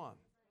even one.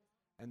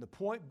 And the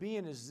point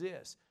being is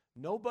this: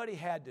 nobody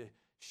had to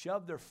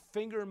shove their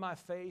finger in my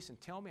face and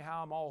tell me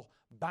how I'm all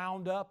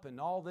bound up and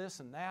all this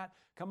and that.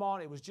 Come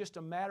on, it was just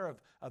a matter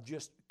of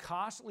just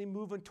constantly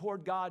moving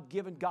toward God,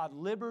 giving God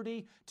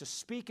liberty to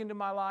speak into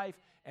my life,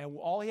 and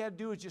all He had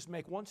to do is just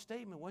make one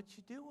statement: what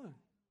you doing?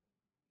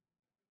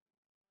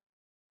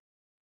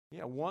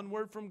 Yeah, one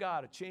word from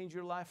God to change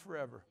your life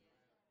forever.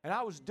 And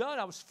I was done.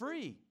 I was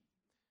free.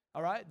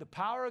 All right? The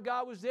power of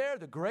God was there.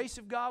 The grace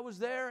of God was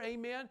there.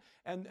 Amen?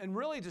 And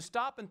really to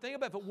stop and think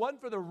about it, if it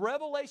wasn't for the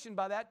revelation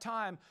by that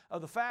time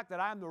of the fact that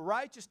I'm the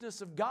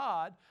righteousness of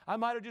God, I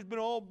might have just been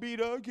all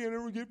beat up. I can't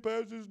ever get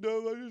past this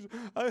stuff.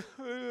 I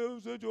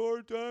have such a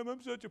hard time.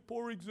 I'm such a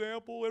poor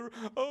example.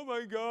 Oh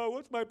my God,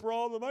 what's my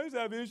problem? I just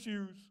have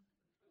issues.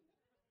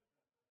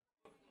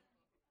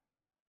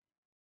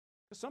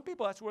 Some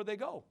people, that's where they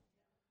go.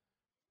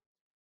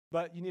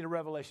 But you need a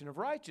revelation of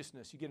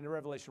righteousness. You get a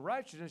revelation of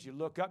righteousness, you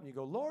look up and you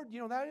go, Lord,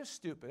 that is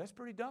stupid. That's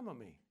pretty dumb of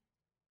me.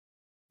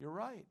 You're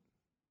right.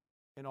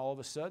 And all of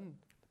a sudden,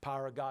 the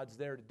power of God's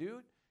there to do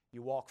it.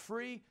 You walk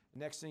free.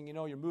 Next thing you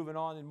know, you're moving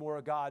on in more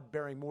of God,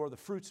 bearing more of the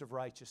fruits of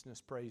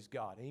righteousness. Praise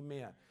God.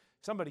 Amen.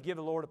 Somebody give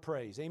the Lord a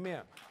praise.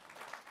 Amen.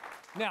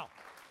 Now,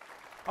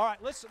 all right,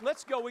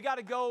 let's go. We got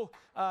to go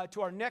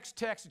to our next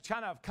text and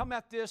kind of come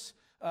at this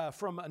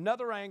from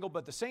another angle, but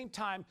at the same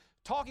time,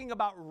 talking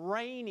about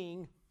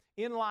reigning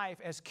in life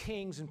as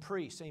kings and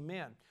priests.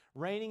 Amen.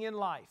 Reigning in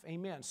life.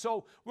 Amen.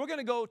 So we're going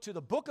to go to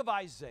the book of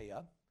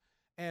Isaiah,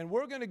 and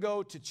we're going to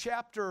go to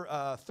chapter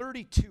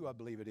 32, I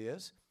believe it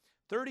is.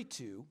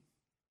 32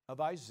 of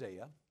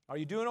Isaiah. Are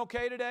you doing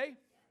okay today?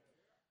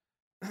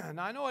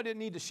 Now, I know I didn't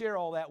need to share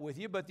all that with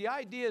you, but the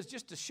idea is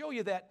just to show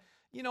you that,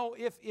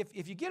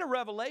 if you get a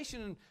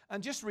revelation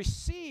and just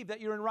receive that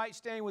you're in right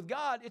standing with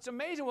God, it's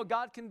amazing what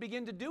God can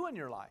begin to do in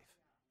your life.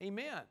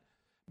 Amen.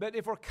 But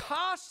if we're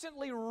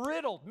constantly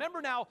riddled,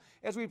 remember now,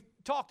 as we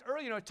talked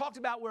earlier, it talked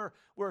about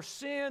where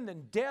sin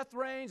and death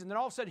reigns, and then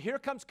all of a sudden here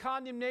comes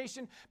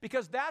condemnation,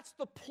 because that's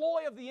the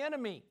ploy of the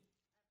enemy.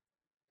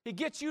 He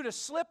gets you to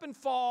slip and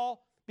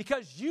fall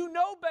because you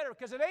know better,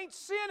 because it ain't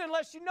sin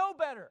unless you know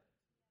better.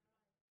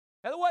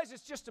 Otherwise,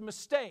 it's just a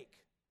mistake.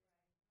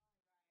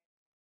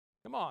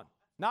 Come on.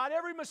 Not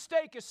every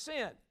mistake is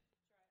sin,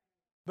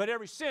 but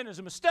every sin is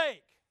a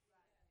mistake.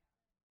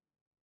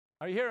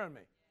 Are you hearing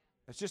me?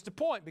 That's just a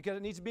point, because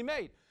it needs to be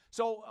made.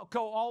 So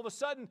all of a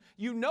sudden,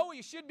 you know what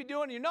you should be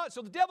doing and you're not.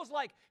 So the devil's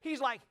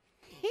he's like,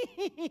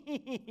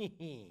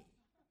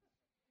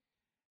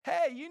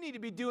 hey, you need to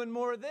be doing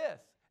more of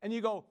this. And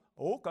you go,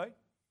 okay.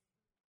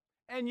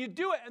 And you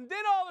do it. And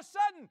then all of a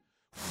sudden,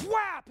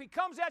 whap, he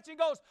comes at you and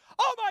goes,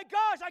 oh my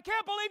gosh, I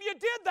can't believe you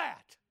did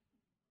that.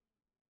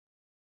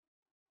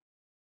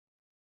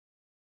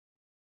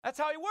 That's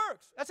how he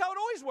works. That's how it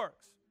always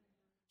works.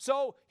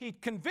 So he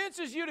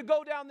convinces you to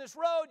go down this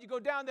road. You go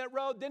down that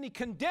road. Then he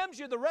condemns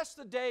you the rest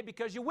of the day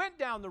because you went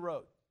down the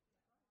road.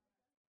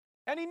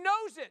 And he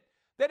knows it,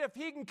 that if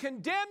he can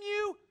condemn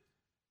you,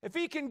 if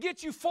he can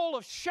get you full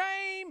of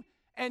shame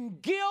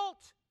and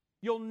guilt,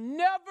 you'll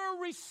never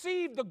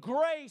receive the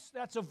grace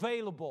that's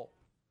available.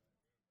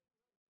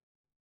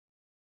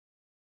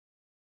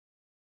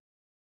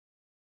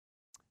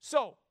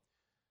 So,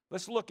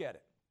 let's look at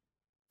it.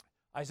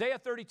 Isaiah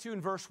 32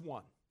 and verse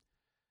 1.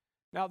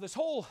 Now, this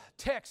whole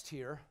text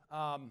here,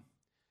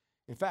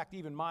 in fact,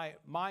 even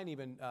mine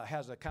even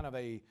has a kind of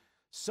a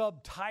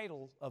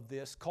subtitle of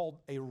this called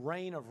A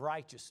Reign of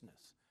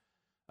Righteousness.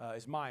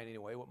 Is mine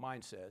anyway, what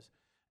mine says.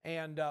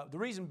 And the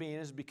reason being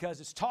is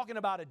because it's talking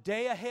about a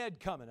day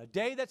ahead coming, a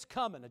day that's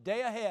coming, a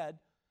day ahead,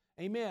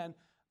 amen,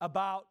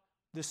 about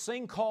this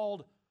thing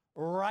called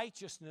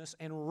righteousness,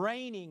 and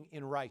reigning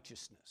in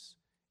righteousness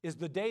is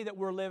the day that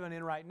we're living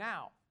in right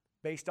now,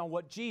 based on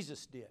what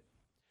Jesus did.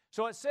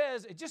 So it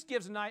says, it just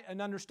gives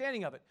an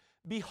understanding of it.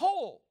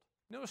 Behold,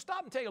 now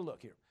stop and take a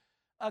look here.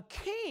 A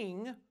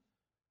king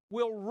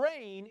will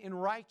reign in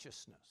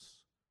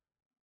righteousness,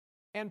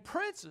 and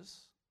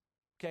princes,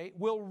 okay,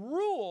 will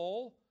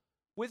rule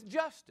with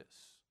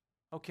justice.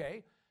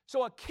 Okay?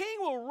 So a king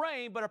will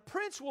reign, but a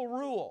prince will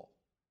rule.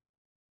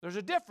 There's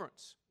a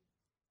difference.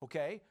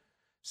 Okay?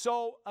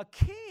 So a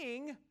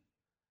king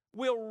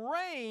will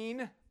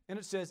reign, and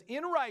it says,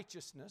 in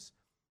righteousness.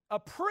 A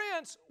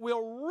prince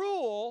will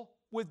rule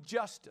with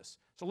justice.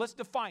 So let's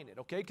define it,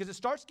 okay? Because it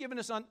starts giving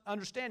us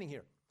understanding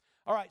here.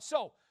 All right,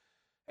 so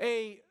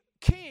a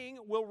king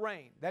will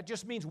reign. That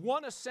just means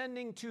one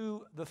ascending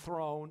to the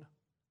throne,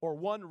 or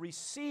one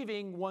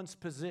receiving one's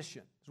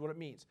position, is what it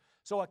means.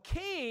 So a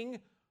king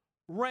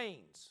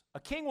reigns. A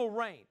king will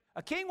reign.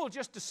 A king will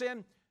just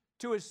descend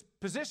to his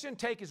position,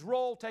 take his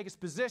role, take his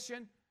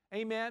position.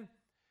 Amen.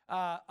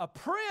 A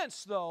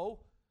prince, though,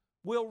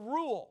 will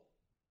rule.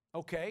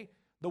 Okay?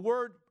 The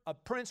word a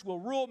prince will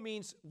rule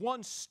means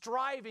one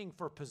striving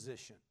for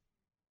position.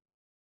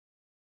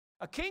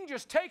 A king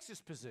just takes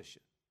his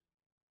position.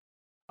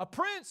 A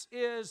prince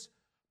is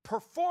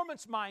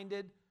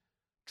performance-minded,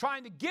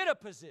 trying to get a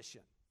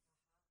position.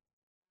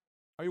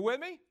 Are you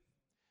with me?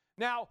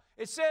 Now,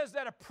 it says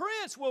that a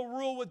prince will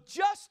rule with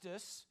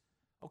justice.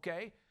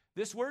 Okay?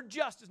 This word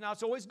justice, now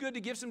it's always good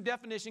to give some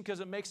definition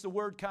because it makes the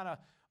word kind of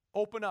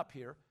open up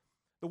here.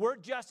 The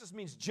word justice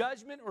means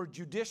judgment or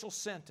judicial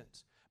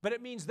sentence. But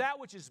it means that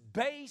which is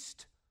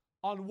based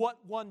on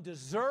what one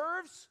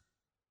deserves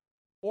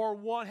or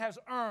one has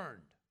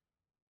earned.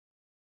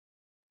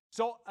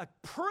 So a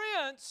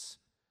prince,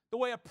 the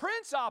way a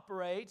prince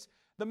operates,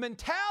 the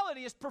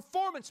mentality is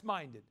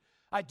performance-minded.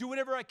 I do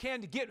whatever I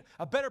can to get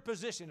a better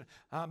position.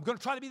 I'm going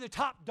to try to be the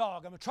top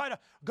dog. I'm going to try to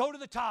go to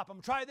the top. I'm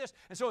going to try this.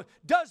 And so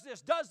does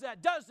this, does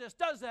that, does this,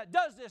 does that,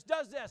 does this,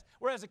 does this.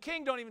 Whereas a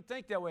king don't even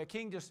think that way. A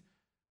king just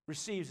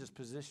receives his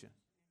position.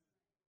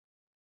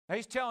 Now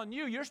he's telling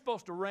you, you're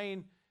supposed to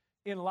reign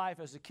in life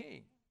as a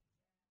king.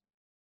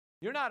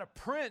 You're not a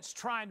prince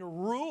trying to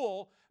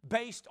rule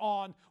based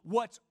on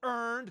what's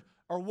earned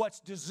or what's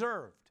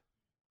deserved.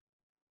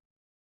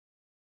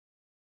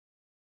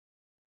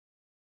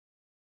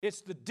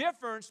 It's the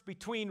difference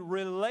between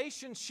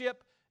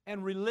relationship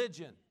and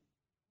religion.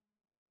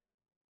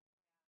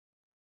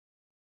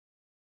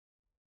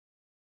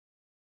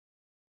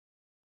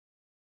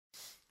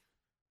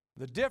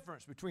 The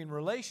difference between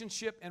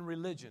relationship and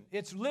religion.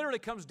 It literally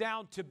comes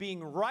down to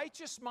being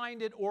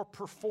righteous-minded or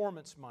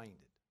performance-minded.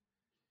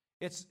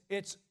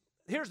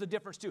 Here's the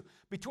difference too.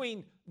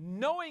 Between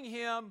knowing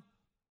Him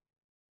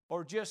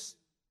or just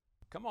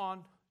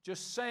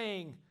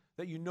saying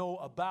that you know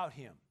about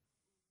Him.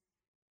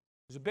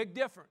 There's a big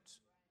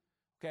difference.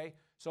 Okay?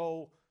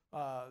 So,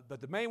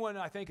 but the main one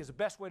I think is the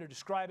best way to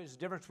describe it is the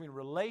difference between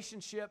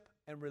relationship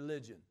and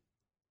religion.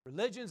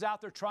 Religion's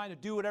out there trying to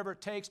do whatever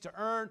it takes to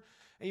earn.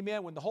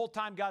 Amen. When the whole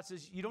time God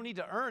says you don't need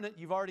to earn it,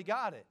 you've already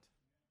got it.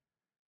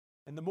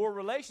 And the more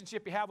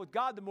relationship you have with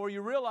God, the more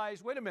you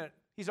realize, wait a minute,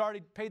 He's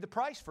already paid the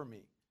price for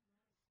me.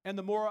 And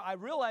the more I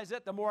realize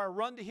it, the more I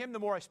run to Him, the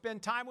more I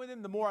spend time with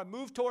Him, the more I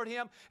move toward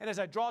Him. And as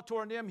I draw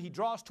toward Him, He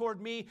draws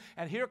toward me.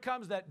 And here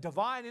comes that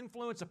divine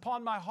influence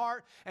upon my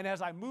heart. And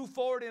as I move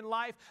forward in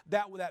life,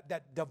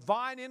 that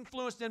divine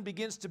influence then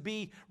begins to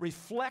be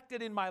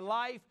reflected in my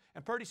life.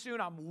 And pretty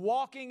soon I'm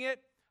walking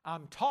it,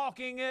 I'm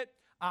talking it,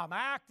 I'm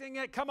acting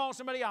it. Come on,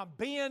 somebody, I'm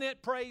being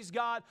it, praise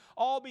God.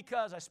 All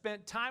because I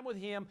spent time with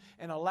Him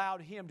and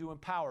allowed Him to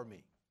empower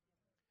me.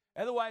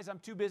 Otherwise, I'm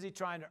too busy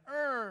trying to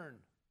earn.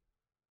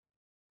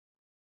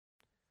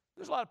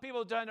 There's a lot of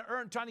people trying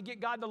to get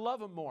God to love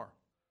them more.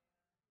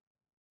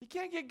 You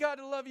can't get God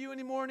to love you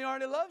anymore, and He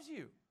already loves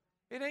you.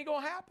 It ain't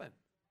going to happen.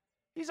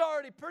 He's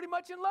already pretty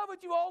much in love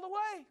with you all the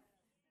way.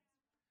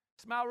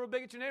 Smile real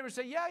big at your neighbor and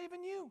say, yeah,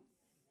 even you.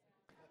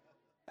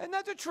 Isn't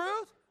that the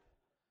truth?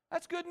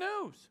 That's good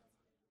news.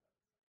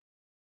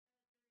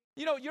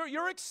 You know,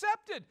 you're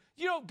accepted.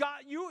 You know, God,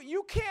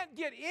 you can't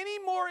get any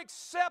more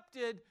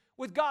accepted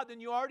with God than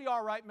you already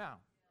are right now.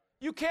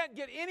 You can't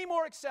get any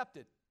more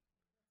accepted.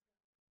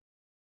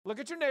 Look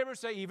at your neighbor and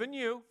say, even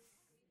you.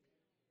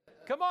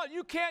 Come on,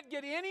 you can't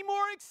get any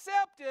more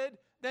accepted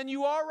than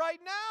you are right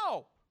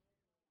now.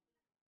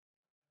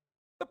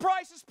 The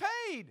price is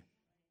paid.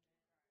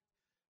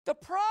 The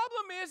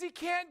problem is He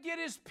can't get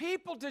His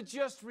people to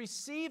just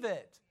receive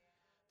it.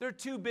 They're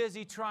too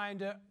busy trying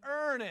to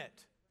earn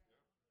it,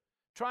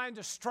 trying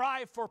to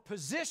strive for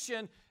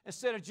position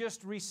instead of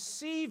just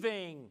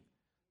receiving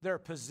their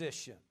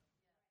position.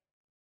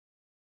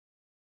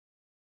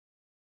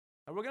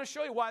 And we're going to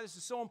show you why this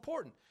is so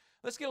important.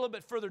 Let's get a little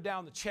bit further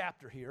down the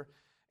chapter here.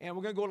 And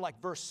we're going to go to like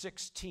verse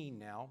 16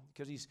 now,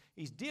 because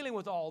he's dealing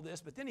with all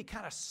this, but then he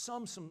kind of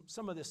sums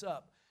some of this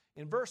up.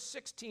 In verse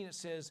 16 it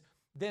says,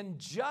 then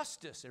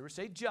justice, everybody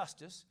say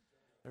justice.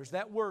 There's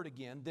that word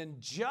again. Then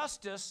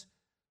justice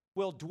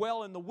will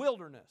dwell in the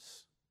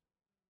wilderness,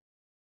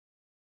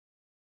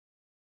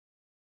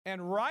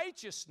 and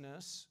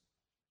righteousness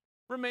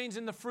remains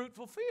in the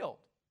fruitful field.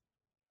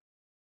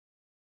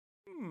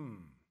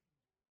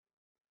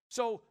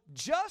 So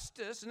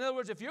justice, in other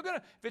words, if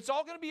it's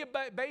all going to be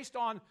based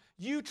on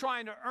you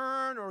trying to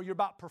earn, or you're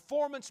about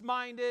performance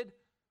minded,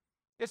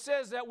 it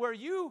says that where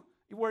you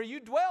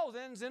dwell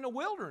then is in a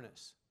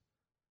wilderness.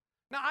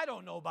 Now I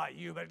don't know about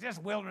you, but this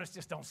wilderness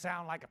just don't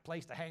sound like a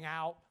place to hang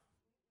out.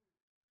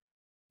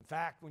 In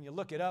fact, when you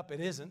look it up,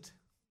 it isn't.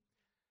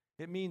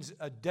 It means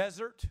a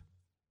desert.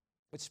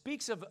 It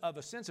speaks of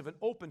a sense of an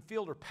open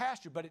field or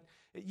pasture, but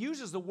it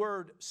uses the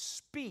word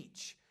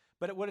speech.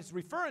 But what it's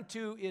referring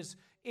to is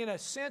in a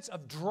sense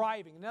of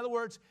driving. In other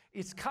words,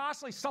 it's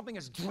constantly something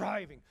is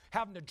driving,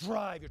 having to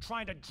drive. You're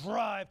trying to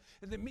drive.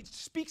 It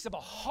speaks of a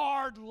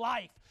hard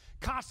life,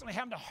 constantly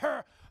having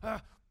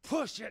to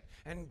push it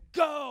and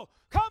go.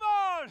 Come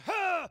on!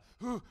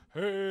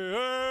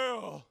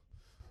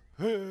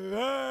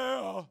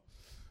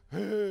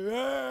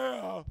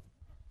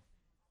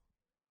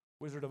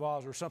 Wizard of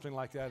Oz or something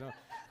like that.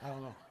 I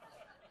don't know.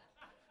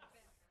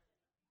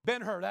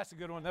 Ben-Hur, that's a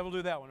good one. We'll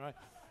do that one, right?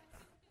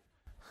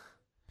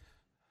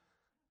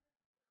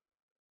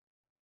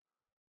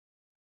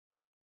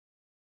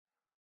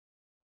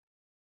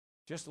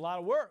 Just a lot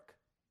of work.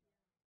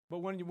 But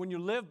when you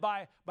live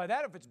by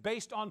that, if it's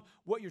based on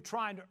what you're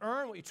trying to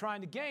earn, what you're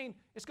trying to gain,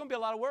 it's going to be a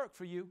lot of work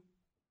for you.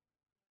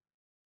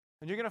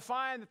 And you're going to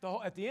find that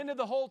at the end of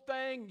the whole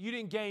thing, you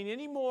didn't gain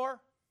any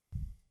more.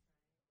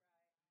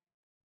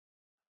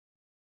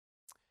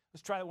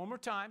 Let's try it one more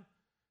time.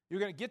 You're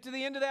going to get to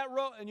the end of that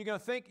road, and you're going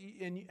to think,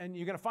 and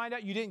you're going to find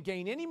out you didn't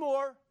gain any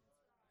more.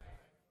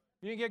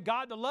 You didn't get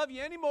God to love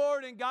you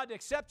anymore, didn't God to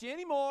accept you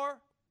anymore.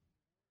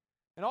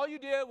 And all you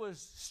did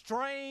was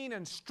strain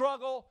and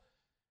struggle,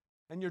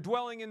 and you're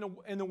dwelling in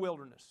the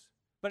wilderness.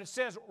 But it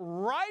says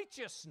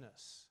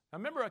righteousness. Now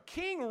remember, a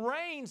king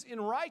reigns in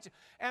righteousness.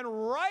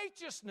 And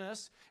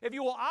righteousness, if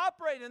you will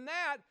operate in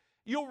that,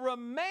 you'll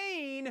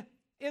remain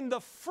in the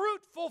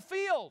fruitful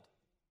field.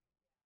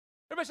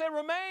 Everybody say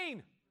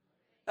remain.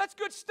 That's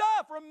good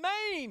stuff.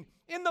 Remain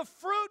in the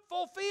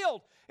fruitful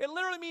field. It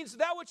literally means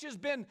that which has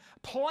been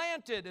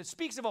planted. It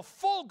speaks of a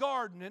full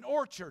garden, an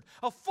orchard,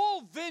 a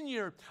full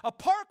vineyard, a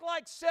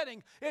park-like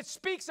setting. It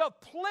speaks of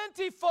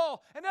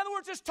plentiful. In other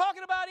words, it's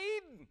talking about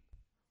Eden,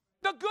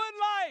 the good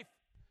life.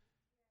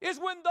 is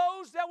when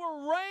those that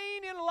will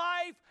reign in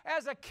life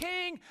as a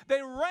king,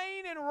 they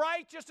reign in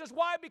righteousness.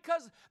 Why?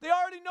 Because they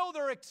already know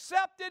they're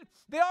accepted.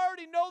 They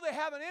already know they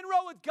have an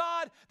inroad with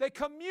God. They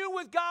commune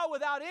with God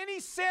without any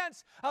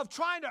sense of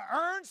trying to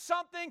earn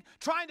something,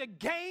 trying to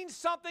gain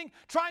something,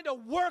 trying to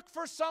work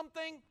for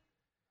something.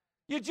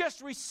 You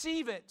just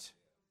receive it.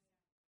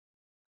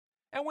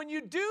 And when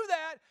you do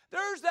that,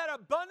 there's that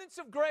abundance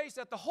of grace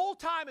that the whole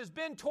time has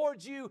been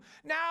towards you.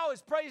 Now,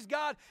 as praise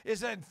God,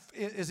 is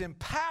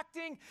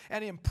impacting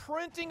and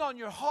imprinting on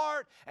your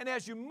heart. And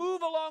as you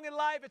move along in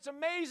life, it's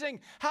amazing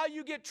how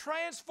you get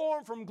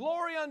transformed from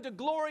glory unto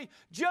glory,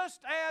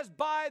 just as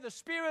by the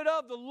Spirit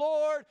of the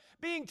Lord,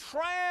 being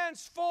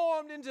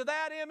transformed into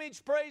that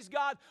image, praise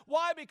God.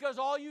 Why? Because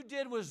all you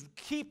did was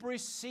keep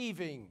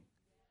receiving.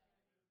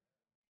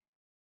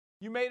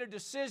 You made a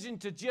decision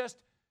to just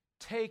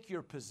take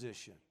your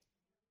position.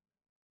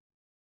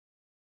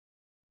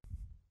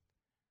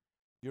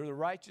 You're the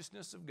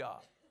righteousness of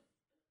God.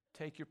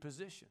 Take your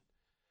position.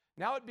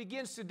 Now it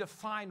begins to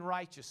define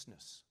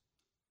righteousness.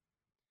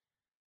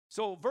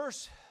 So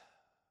verse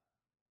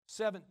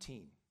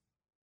 17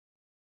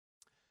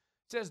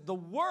 says, the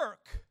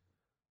work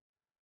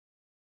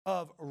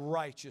of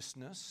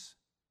righteousness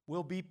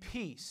will be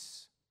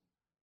peace.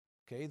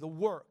 Okay, the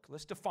work.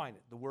 Let's define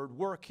it. The word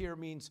work here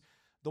means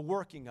the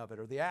working of it,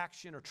 or the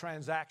action or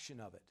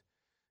transaction of it.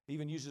 It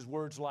even uses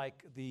words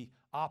like the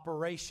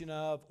operation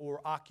of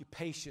or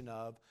occupation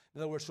of.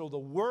 In other words, so the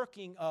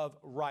working of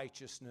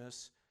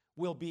righteousness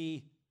will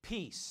be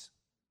peace.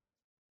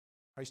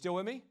 Are you still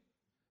with me?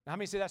 Now, how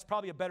many say that's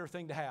probably a better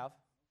thing to have?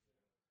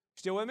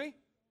 Still with me?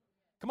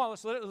 Come on,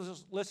 let's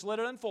let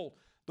it unfold.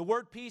 The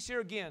word peace here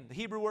again, the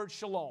Hebrew word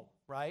shalom,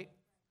 right?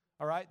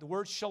 All right, the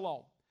word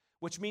shalom,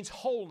 which means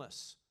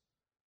wholeness.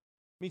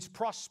 Means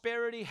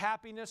prosperity,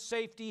 happiness,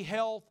 safety,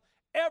 health,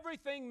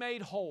 everything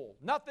made whole.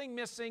 Nothing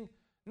missing,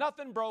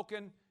 nothing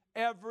broken,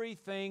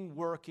 everything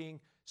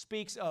working.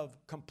 Speaks of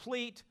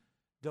complete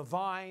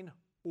divine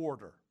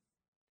order.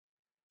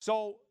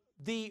 So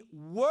the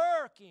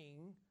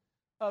working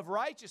of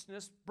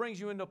righteousness brings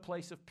you into a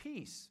place of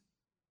peace.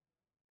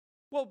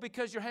 Well,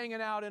 because you're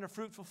hanging out in a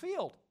fruitful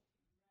field.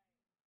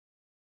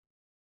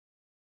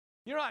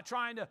 You're not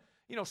trying to,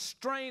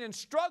 strain and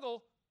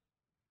struggle.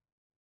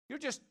 You're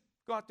just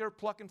go out there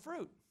plucking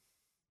fruit.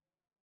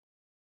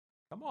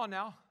 Come on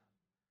now.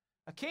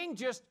 A king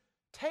just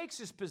takes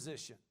his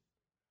position.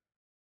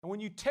 And when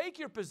you take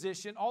your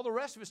position, all the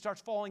rest of it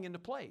starts falling into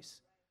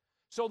place.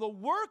 So the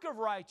work of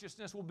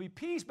righteousness will be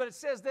peace, but it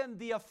says then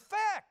the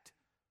effect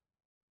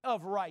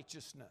of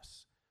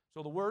righteousness.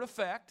 So the word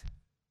effect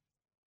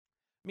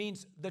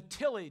means the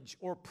tillage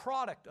or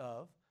product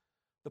of,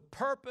 the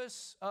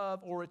purpose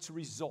of, or its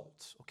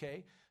results.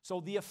 Okay? So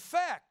the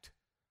effect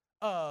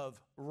of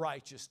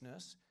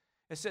righteousness,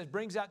 it says,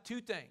 brings out two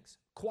things: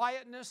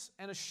 quietness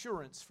and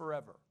assurance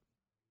forever.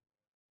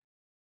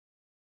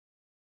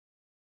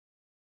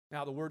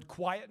 Now, the word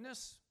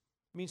quietness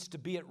means to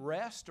be at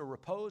rest or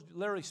repose. It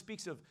literally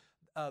speaks of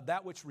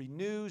that which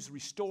renews,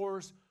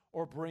 restores,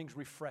 or brings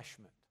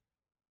refreshment.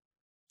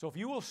 So if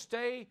you will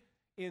stay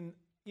in,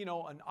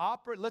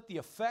 let the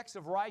effects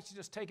of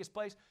righteousness take its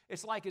place.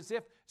 It's like as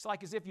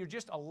if you're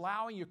just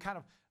you're kind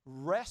of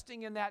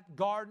resting in that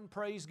garden,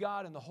 praise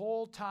God, and the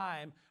whole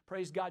time,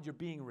 praise God, you're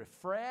being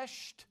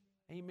refreshed.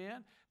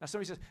 Amen. Now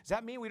somebody says, does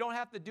that mean we don't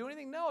have to do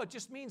anything? No, it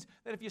just means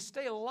that if you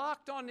stay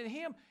locked on in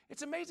Him,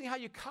 it's amazing how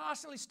you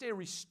constantly stay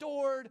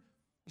restored,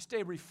 you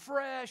stay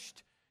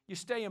refreshed, you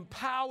stay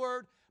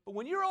empowered. But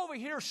when you're over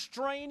here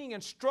straining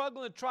and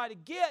struggling to try to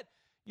get,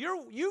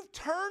 you've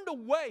turned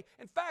away.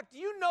 In fact,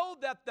 you know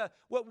that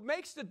what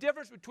makes the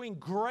difference between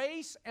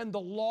grace and the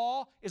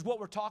law is what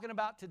we're talking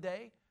about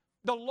today.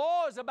 The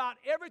law is about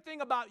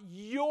everything about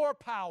your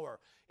power,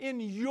 in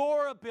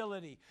your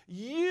ability,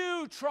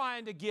 you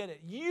trying to get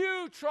it,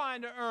 you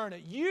trying to earn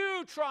it,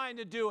 you trying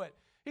to do it.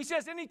 He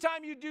says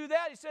anytime you do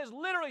that,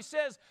 literally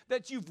says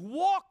that you've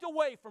walked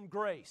away from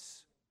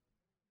grace.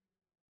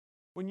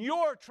 When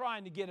you're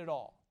trying to get it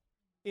all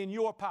in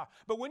your power.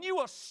 But when you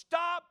will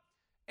stop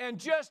and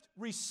just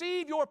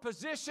receive your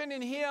position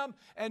in Him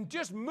and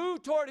just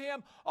move toward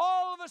Him,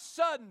 all of a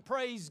sudden,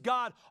 praise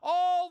God,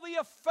 all the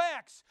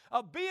effects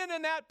of being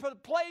in that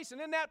place and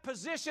in that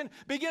position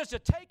begins to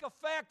take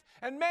effect,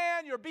 and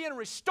man, you're being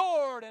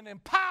restored and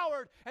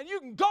empowered, and you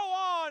can go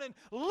on and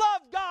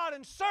love God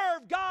and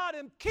serve God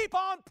and keep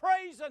on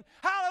praising.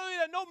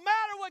 Hallelujah. No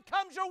matter what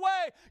comes your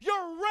way,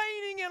 you're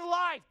reigning in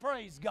life,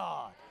 praise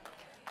God.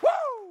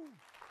 Woo!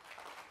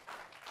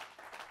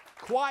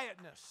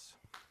 Quietness.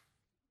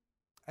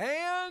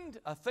 And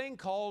a thing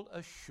called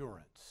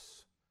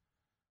assurance.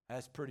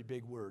 That's a pretty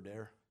big word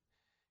there.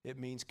 It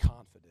means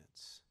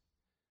confidence.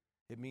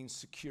 It means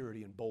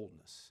security and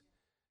boldness.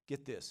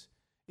 Get this.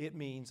 It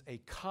means a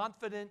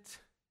confident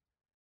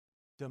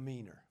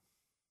demeanor.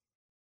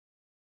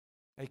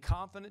 A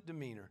confident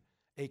demeanor.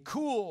 A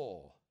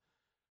cool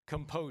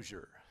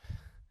composure.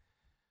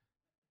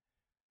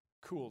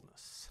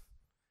 Coolness.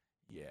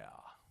 Yeah.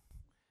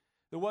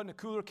 There wasn't a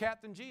cooler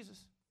cat than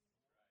Jesus.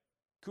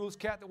 Coolest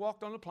cat that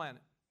walked on the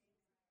planet.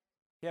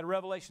 He had a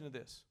revelation of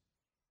this.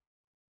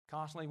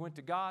 Constantly went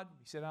to God.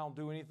 He said, I don't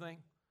do anything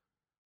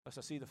unless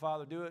I see the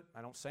Father do it.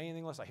 I don't say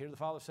anything unless I hear the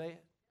Father say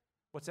it.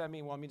 What's that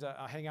mean? Well, it means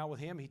I hang out with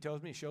Him. He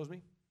tells me, He shows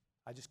me.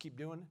 I just keep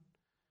doing it.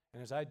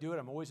 And as I do it,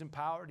 I'm always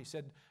empowered. He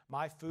said,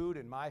 my food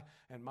and my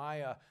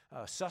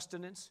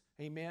sustenance,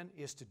 amen,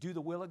 is to do the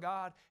will of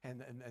God.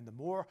 And the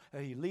more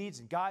He leads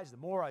and guides, the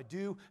more I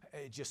do,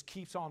 it just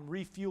keeps on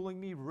refueling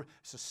me,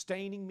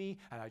 sustaining me,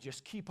 and I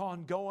just keep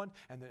on going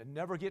and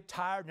never get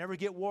tired, never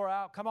get wore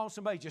out. Come on,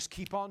 somebody, just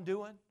keep on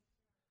doing.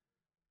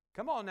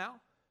 Come on now.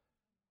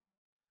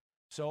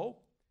 So,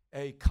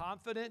 a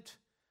confident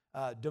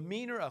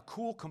demeanor, a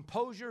cool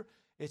composure.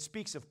 It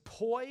speaks of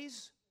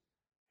poise.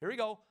 Here we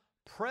go.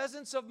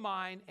 Presence of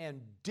mind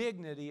and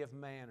dignity of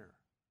manner.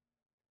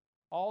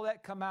 All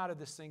that come out of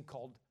this thing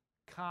called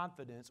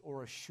confidence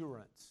or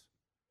assurance.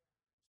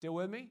 Still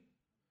with me?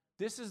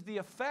 This is the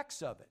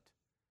effects of it.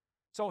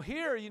 So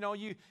here, you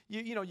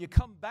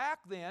come back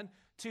then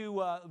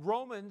to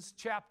Romans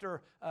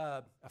chapter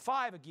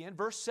 5 again,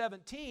 verse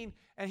 17,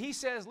 and he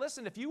says,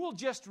 listen, if you will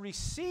just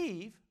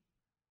receive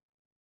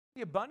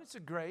the abundance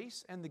of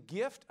grace and the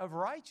gift of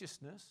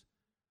righteousness,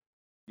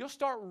 you'll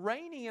start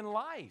reigning in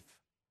life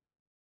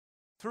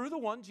through the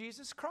one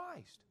Jesus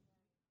Christ.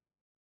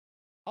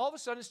 All of a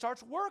sudden it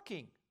starts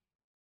working.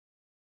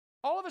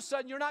 All of a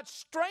sudden you're not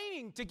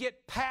straining to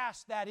get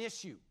past that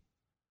issue.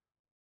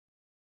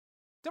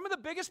 Some of the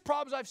biggest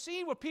problems I've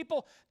seen with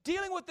people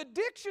dealing with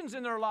addictions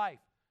in their life.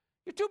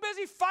 You're too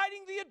busy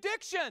fighting the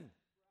addiction.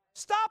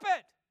 Stop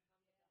it.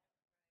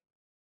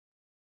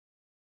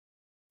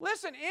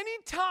 Listen, any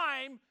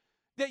time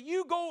that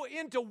you go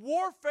into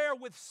warfare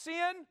with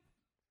sin,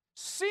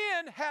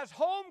 sin has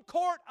home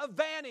court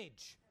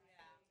advantage.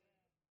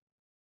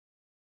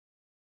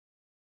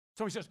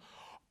 Somebody says,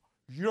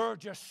 you're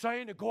just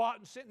saying to go out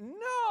and sin.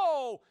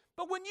 No,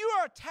 but when you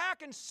are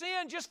attacking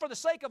sin just for the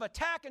sake of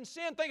attacking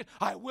sin, thinking,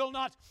 I will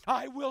not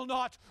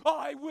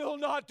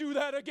do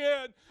that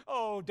again.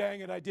 Oh, dang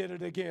it, I did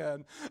it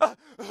again.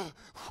 I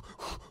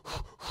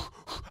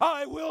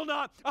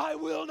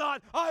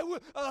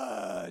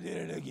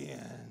did it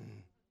again.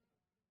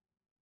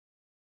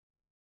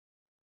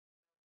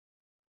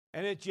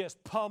 And it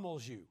just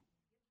pummels you.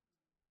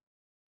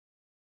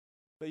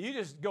 But you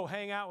just go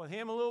hang out with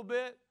him a little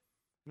bit,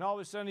 and all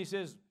of a sudden he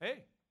says,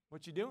 hey,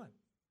 what you doing?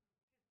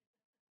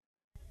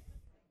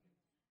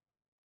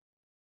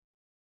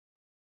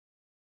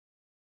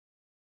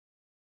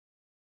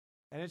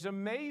 And it's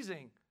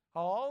amazing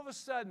how all of a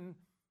sudden,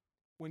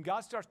 when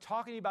God starts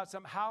talking about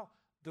something, how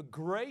the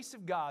grace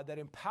of God, that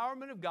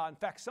empowerment of God, in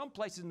fact, some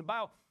places in the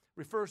Bible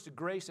refers to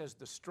grace as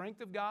the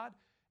strength of God,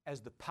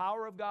 as the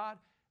power of God,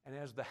 and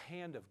as the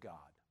hand of God.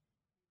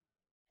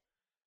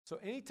 So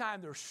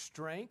anytime there's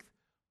strength,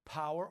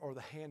 power, or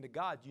the hand of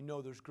God, you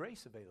know there's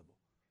grace available.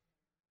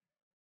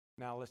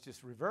 Now let's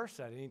just reverse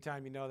that.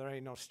 Anytime you know there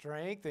ain't no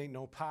strength, ain't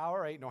no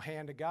power, ain't no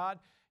hand of God,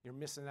 you're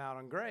missing out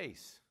on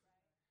grace.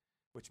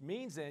 Which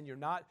means then you're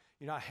not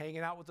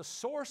hanging out with the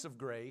source of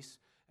grace,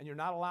 and you're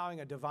not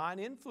allowing a divine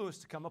influence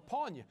to come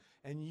upon you.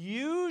 And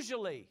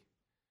usually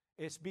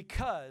it's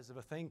because of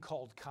a thing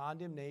called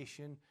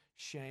condemnation,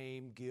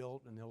 shame,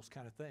 guilt, and those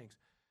kind of things.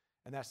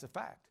 And that's the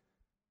fact.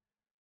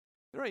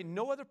 There ain't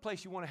no other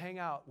place you want to hang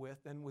out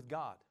with than with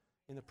God,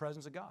 in the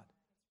presence of God.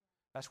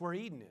 That's where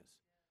Eden is.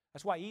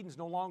 That's why Eden's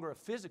no longer a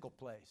physical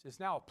place. It's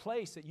now a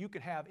place that you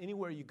can have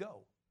anywhere you go.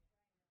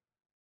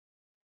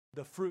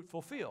 The fruit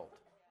fulfilled.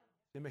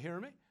 Anybody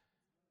hear me?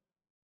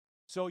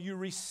 So you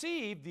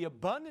receive the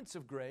abundance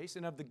of grace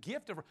and of the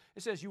gift of,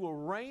 it says you will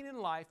reign in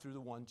life through the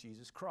one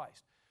Jesus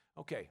Christ.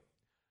 Okay,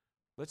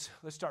 let's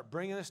start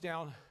bringing this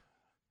down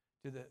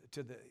to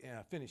the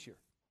finish here.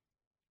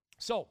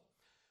 So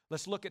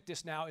let's look at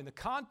this now in the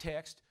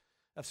context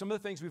of some of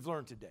the things we've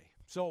learned today.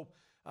 So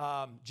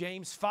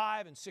James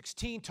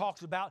 5:16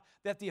 talks about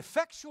that the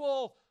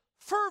effectual,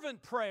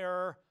 fervent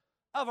prayer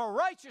of a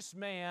righteous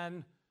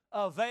man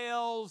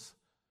avails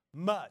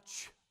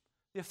much.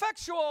 The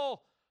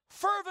effectual,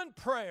 fervent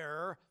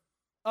prayer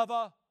of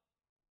a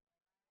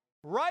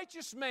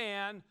righteous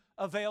man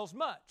avails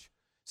much.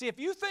 See, if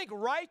you think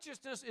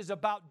righteousness is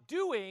about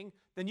doing,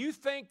 then you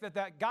think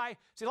that guy...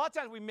 See, a lot of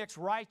times we mix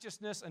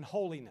righteousness and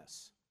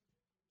holiness.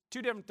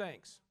 Two different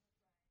things.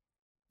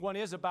 One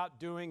is about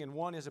doing and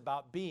one is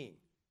about being.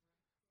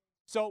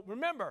 So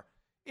remember,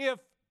 if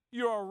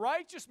you're a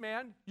righteous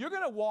man, you're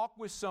going to walk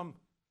with some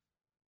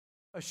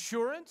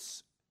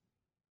assurance.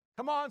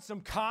 Come on,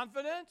 some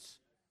confidence.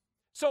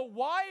 So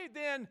why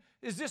then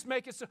is this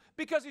making so?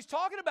 Because he's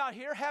talking about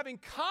here having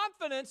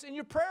confidence in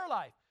your prayer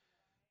life.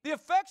 The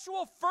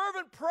effectual,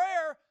 fervent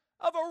prayer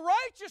of a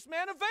righteous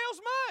man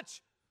avails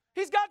much.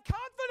 He's got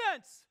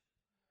confidence.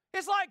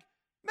 It's like,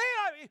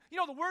 man,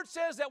 the Word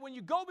says that when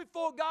you go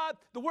before God,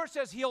 the Word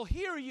says He'll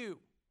hear you.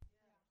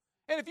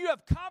 And if you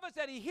have confidence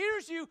that He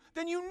hears you,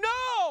 then you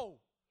know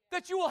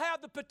that you will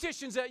have the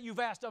petitions that you've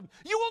asked of Him.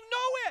 You will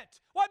know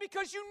it. Why?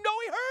 Because you know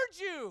He heard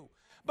you.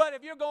 But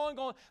if you're going,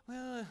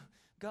 well,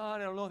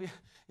 God, I don't know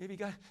if you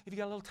got a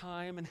little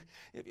time, and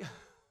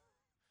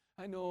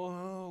I know,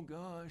 oh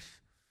gosh,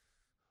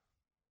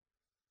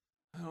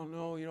 I don't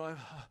know,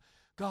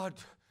 God,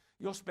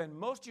 you'll spend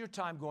most of your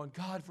time going,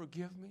 God,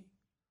 forgive me.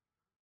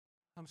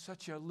 I'm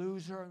such a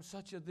loser. I'm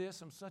such a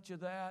this. I'm such a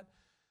that.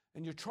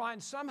 And you're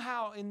trying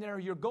somehow in there,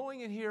 you're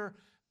going in here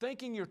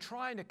thinking you're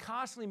trying to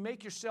constantly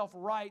make yourself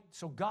right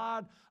so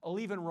God will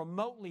even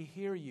remotely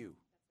hear you.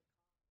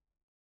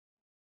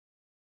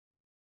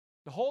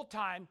 The whole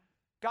time,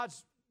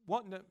 God's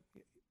wanting to...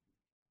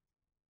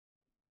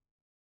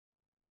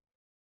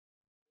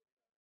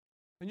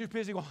 And you're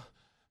busy going,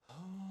 oh.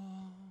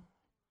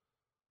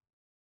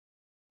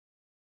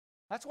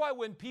 That's why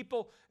when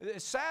people,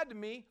 it's sad to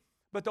me,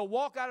 but they'll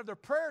walk out of their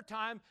prayer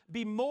time,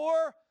 be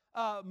more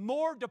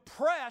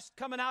depressed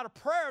coming out of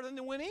prayer than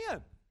they went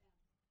in.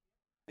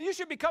 And you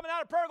should be coming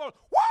out of prayer going,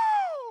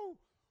 whoa!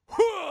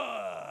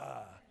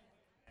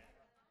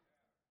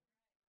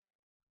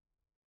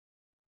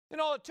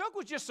 It took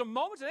was just some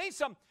moments. It ain't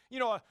some,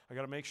 I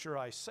got to make sure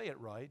I say it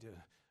right.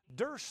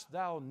 Durst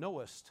thou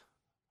knowest,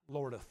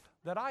 Lordeth,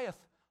 that I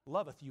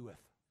loveth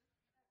youeth.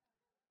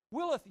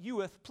 Willeth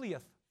youeth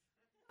pleeth.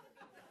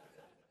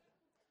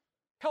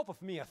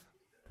 Helpeth meeth.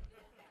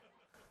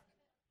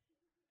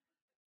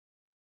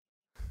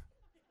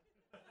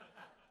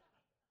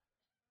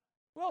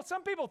 Well,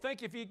 some people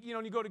think if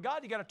you go to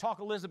God, you got to talk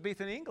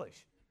Elizabethan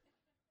English.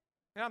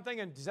 And I'm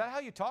thinking, is that how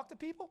you talk to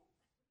people?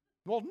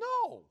 Well,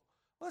 no.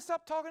 Let's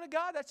stop talking to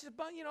God. That's just,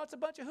 it's a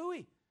bunch of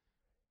hooey.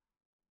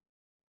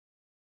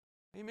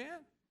 Amen.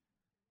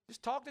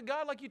 Just talk to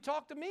God like you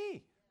talk to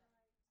me.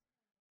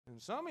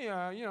 And some of you,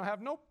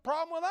 have no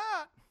problem with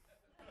that.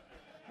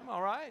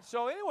 All right.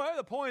 So anyway,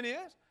 the point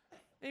is,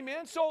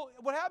 amen. So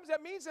what happens?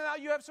 That means that now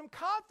you have some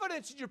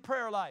confidence in your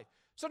prayer life.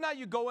 So now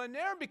you go in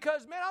there, and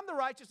because, man, I'm the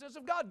righteousness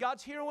of God.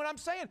 God's hearing what I'm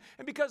saying.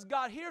 And because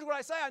God hears what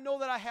I say, I know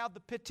that I have the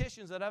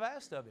petitions that I've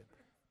asked of Him.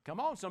 Come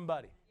on,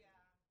 somebody.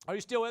 Are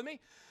you still with me?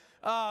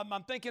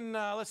 I'm thinking,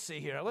 let's see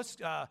here.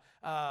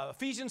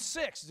 Ephesians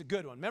 6 is a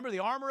good one. Remember the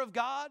armor of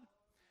God?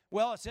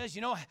 Well, it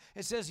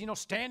says,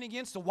 stand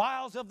against the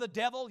wiles of the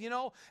devil,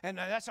 and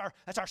that's our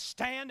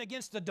stand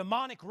against the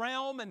demonic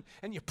realm.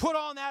 And you put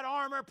on that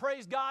armor,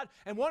 praise God.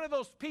 And one of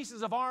those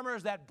pieces of armor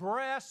is that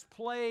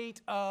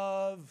breastplate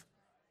of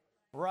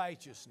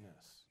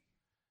righteousness.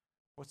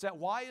 What's that?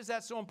 Why is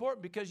that so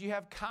important? Because you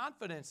have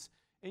confidence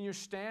in your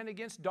stand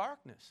against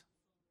darkness.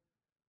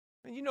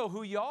 And you know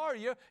who you are.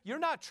 You're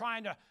not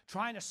trying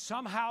to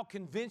somehow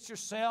convince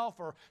yourself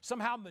or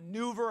somehow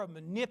maneuver or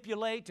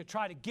manipulate to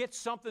try to get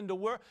something to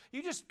work.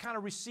 You just kind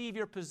of receive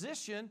your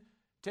position,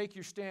 take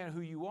your stand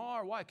who you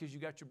are. Why? Because you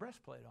got your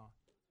breastplate on.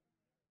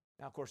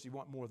 Now, of course, you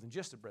want more than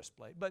just a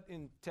breastplate. But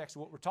in text,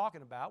 what we're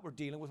talking about, we're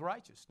dealing with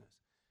righteousness.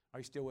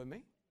 Are you still with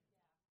me?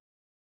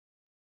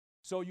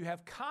 So you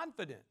have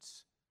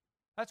confidence.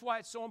 That's why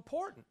it's so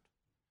important.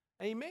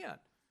 Amen.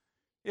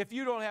 If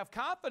you don't have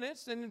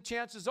confidence, then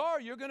chances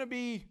are you're going to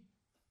be,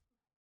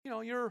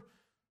 your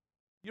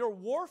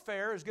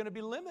warfare is going to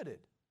be limited.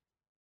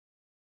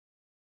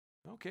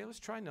 Okay, let's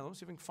try another. Let's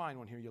see if we can find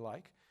one here you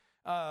like.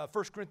 1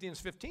 Corinthians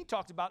 15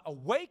 talks about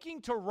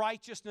awaking to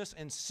righteousness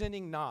and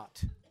sinning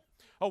not.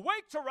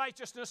 Awake to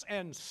righteousness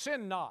and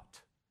sin not.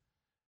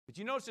 But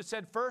you notice it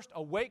said first,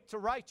 awake to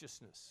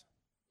righteousness.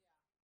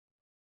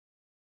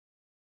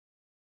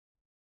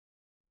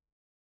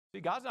 See,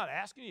 God's not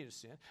asking you to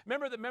sin.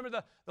 Remember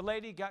the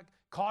lady got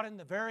caught in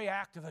the very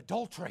act of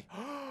adultery.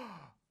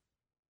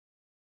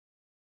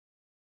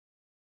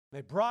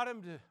 They brought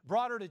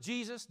her to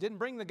Jesus. Didn't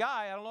bring the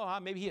guy. I don't know how.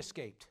 Maybe he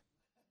escaped.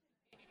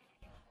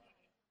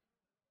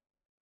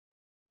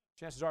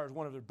 Chances are it was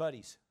one of their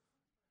buddies.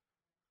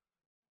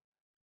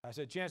 I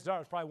said, chances are it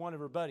was probably one of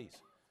her buddies.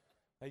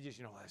 They just,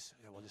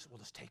 we'll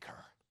just take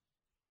her.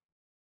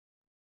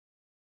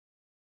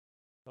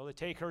 So they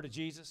take her to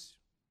Jesus.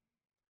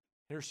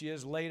 Here she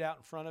is laid out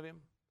in front of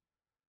him.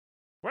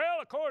 Well,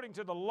 according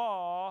to the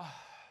law,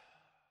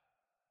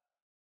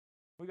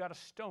 we got to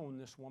stone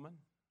this woman.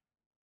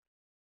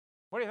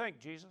 What do you think,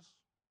 Jesus?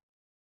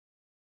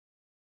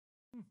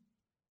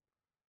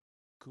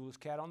 Coolest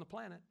cat on the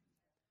planet.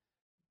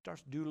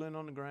 Starts doodling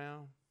on the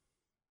ground.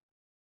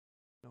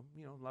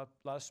 A lot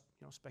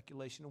of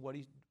speculation of what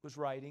he was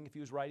writing, if he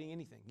was writing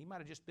anything. He might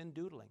have just been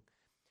doodling.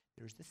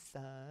 Here's the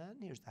sun.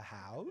 Here's the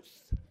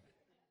house.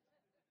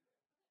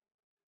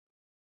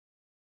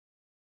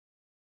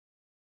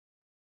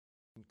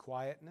 And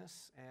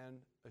quietness and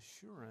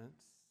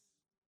assurance.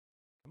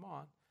 Come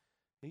on.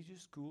 He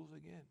just schools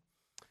again.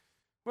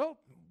 Well,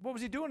 what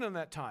was he doing in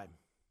that time?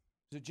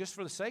 Is it just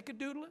for the sake of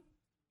doodling?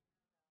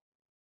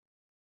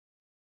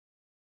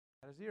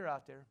 Got his ear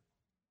out there.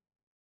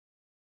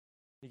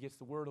 He gets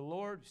the word of the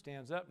Lord,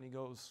 stands up, and he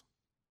goes,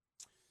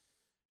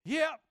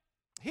 "Yep,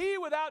 he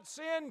without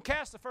sin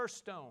cast the first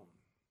stone."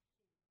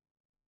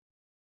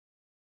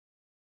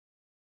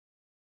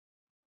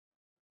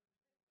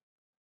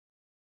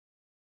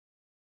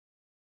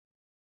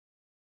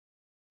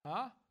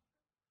 Huh?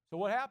 So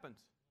what happens?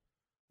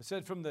 It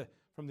said from the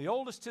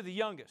oldest to the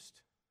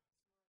youngest.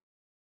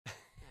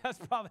 That's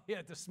probably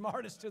it. The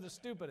smartest to the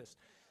stupidest.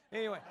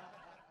 Anyway,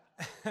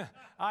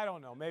 I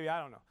don't know. Maybe I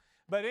don't know.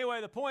 But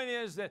anyway, the point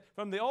is that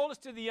from the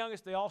oldest to the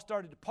youngest, they all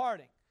started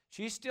departing.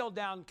 She's still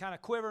down, kind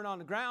of quivering on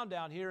the ground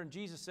down here, and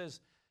Jesus says,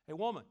 hey,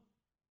 woman,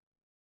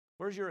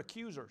 where's your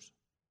accusers?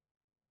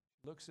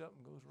 She looks up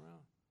and goes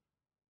around.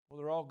 Well,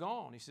 they're all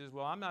gone. He says,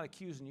 well, I'm not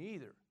accusing you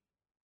either.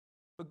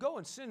 But go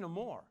and sin no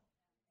more.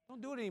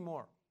 Don't do it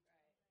anymore.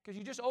 Because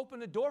you just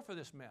opened the door for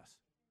this mess.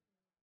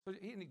 So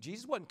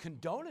Jesus wasn't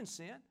condoning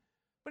sin.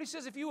 But he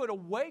says if you would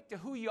awake to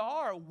who you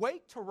are,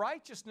 awake to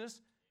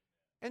righteousness,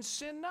 and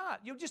sin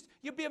not.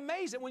 You'll be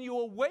amazed that when you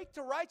awake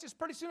to righteousness,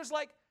 pretty soon it's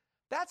like,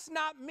 that's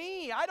not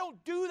me. I don't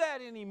do that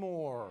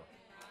anymore.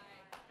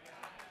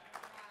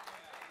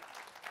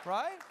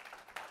 Right?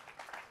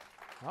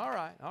 All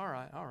right.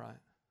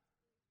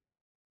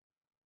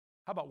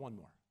 How about one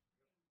more?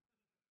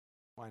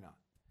 Why not?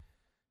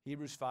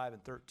 Hebrews 5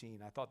 and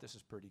 13. I thought this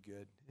is pretty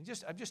good. And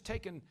I've just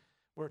taken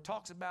where it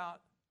talks about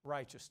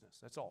righteousness.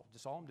 That's all.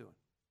 Just all I'm doing.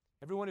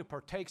 Everyone who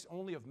partakes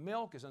only of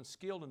milk is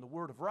unskilled in the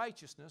word of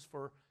righteousness,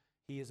 for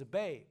he is a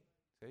babe.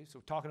 Okay,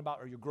 so talking about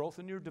your growth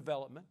and your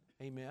development.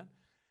 Amen.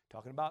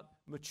 Talking about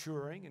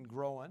maturing and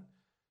growing.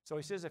 So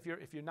he says if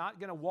you're not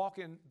going to walk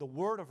in the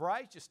word of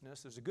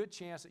righteousness, there's a good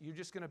chance that you're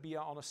just going to be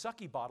on a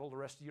sucky bottle the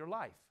rest of your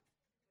life.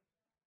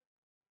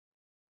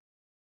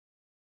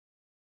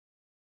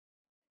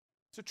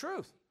 It's the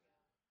truth.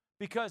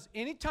 Because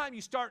anytime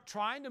you start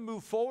trying to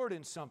move forward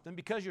in something,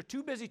 because you're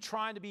too busy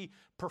trying to be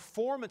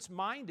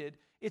performance-minded,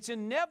 it's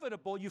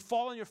inevitable you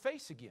fall on your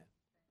face again.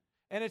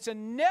 And it's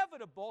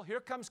inevitable, here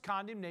comes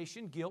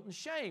condemnation, guilt, and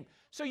shame.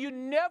 So you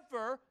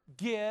never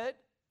get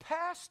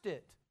past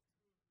it.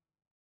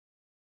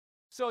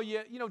 So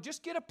you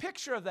just get a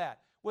picture of that.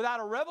 Without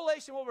a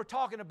revelation of what we're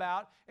talking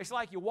about, it's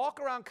like you walk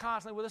around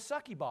constantly with a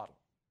sucky bottle.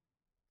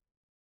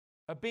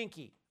 A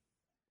binky.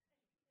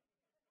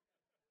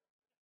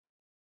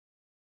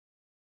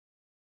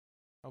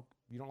 Oh,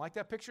 you don't like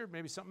that picture?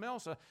 Maybe something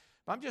else. But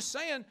I'm just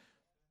saying,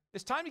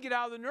 it's time to get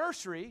out of the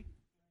nursery.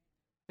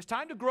 It's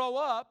time to grow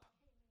up.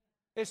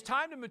 It's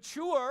time to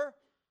mature.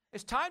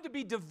 It's time to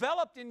be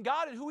developed in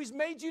God and who He's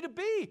made you to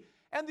be.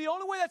 And the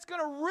only way that's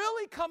going to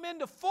really come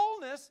into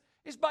fullness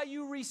is by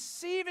you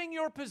receiving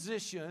your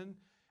position,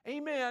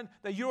 amen,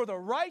 that you're the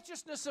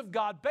righteousness of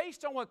God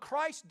based on what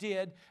Christ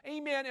did,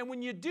 amen. And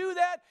when you do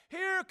that,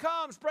 here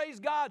comes,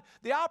 praise God,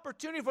 the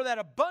opportunity for that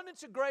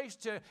abundance of grace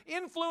to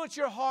influence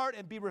your heart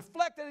and be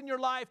reflected in your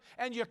life,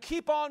 and you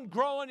keep on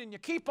growing and you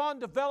keep on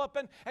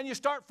developing and you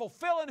start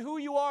fulfilling who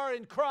you are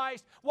in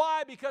Christ.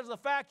 Why? Because of the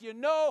fact you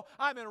know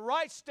I'm in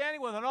right standing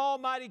with an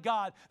almighty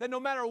God, that no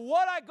matter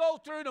what I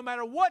go through, no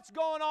matter what's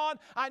going on,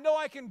 I know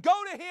I can go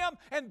to Him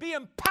and be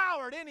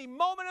empowered any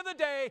moment of the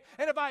day.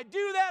 And if I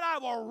do that, I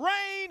will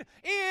reign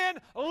in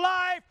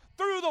life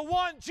through the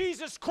one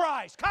Jesus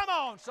Christ. Come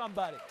on,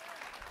 somebody.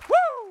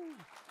 Woo!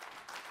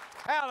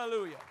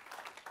 Hallelujah.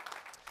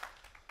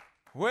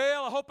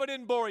 Well, I hope I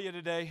didn't bore you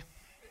today.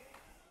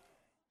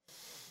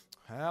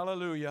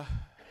 Hallelujah.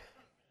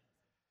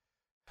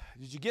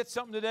 Did you get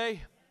something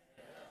today?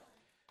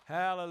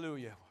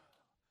 Hallelujah.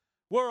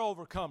 We're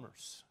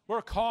overcomers.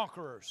 We're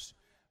conquerors.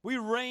 We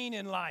reign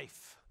in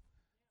life.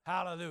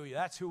 Hallelujah.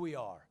 That's who we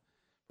are.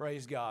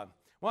 Praise God.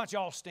 Why don't you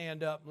all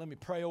stand up and let me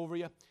pray over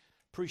you.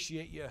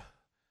 Appreciate you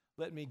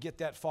letting me get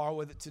that far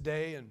with it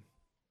today. And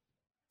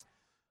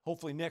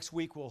hopefully next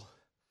week we'll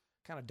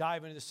kind of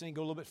dive into this thing,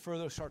 go a little bit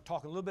further, start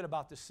talking a little bit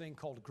about this thing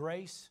called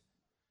grace.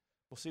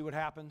 We'll see what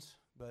happens,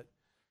 but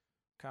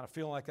kind of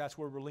feeling like that's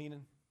where we're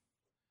leaning.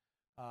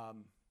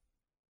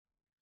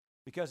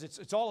 Because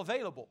it's all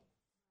available.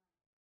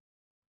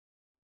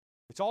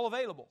 It's all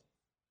available.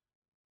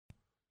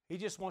 He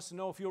just wants to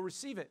know if you'll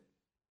receive it.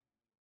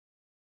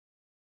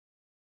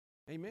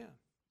 Amen.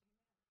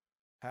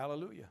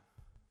 Hallelujah.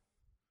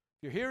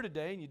 If you're here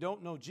today and you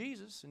don't know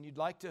Jesus and you'd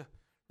like to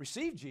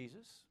receive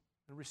Jesus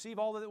and receive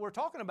all that we're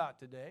talking about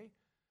today,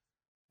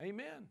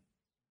 amen.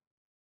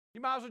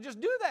 You might as well just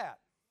do that.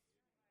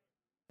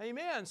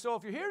 Amen. So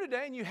if you're here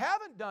today and you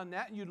haven't done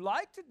that and you'd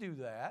like to do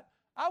that,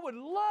 I would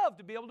love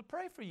to be able to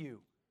pray for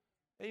you.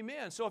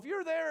 Amen. So if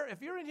you're there,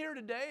 if you're in here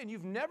today and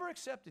you've never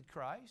accepted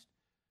Christ,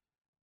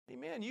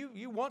 amen,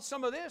 you want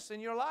some of this in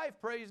your life,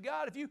 praise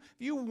God. If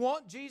you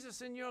want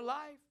Jesus in your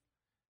life,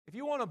 if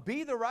you want to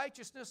be the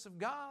righteousness of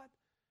God,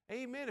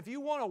 amen, if you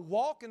want to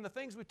walk in the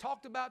things we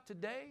talked about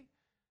today,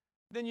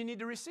 then you need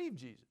to receive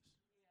Jesus.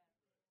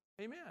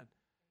 Amen.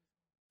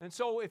 And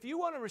so if you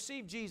want to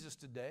receive Jesus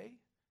today,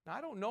 now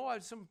I don't know,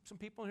 some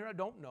people in here I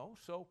don't know,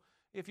 so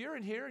if you're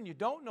in here and you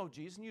don't know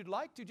Jesus and you'd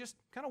like to, just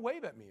kind of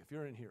wave at me if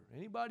you're in here.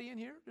 Anybody in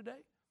here today?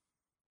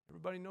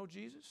 Everybody know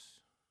Jesus?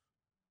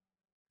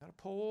 Got a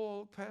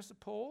poll, past the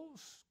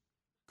polls,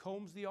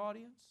 combs the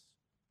audience,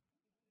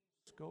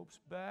 scopes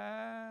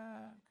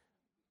back.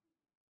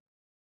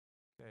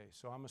 Okay,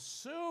 so I'm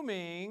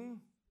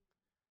assuming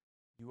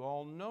you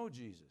all know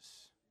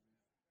Jesus.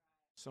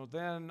 So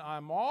then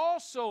I'm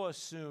also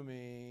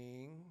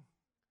assuming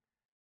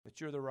that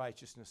you're the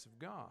righteousness of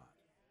God.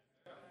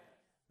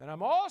 And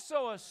I'm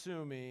also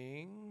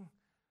assuming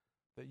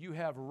that you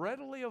have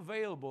readily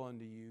available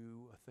unto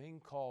you a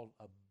thing called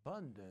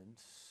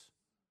abundance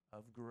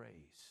of grace.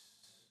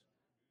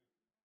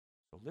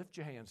 So lift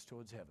your hands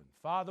towards heaven.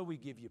 Father, we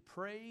give you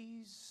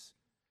praise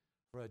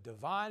for a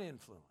divine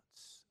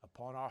influence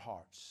upon our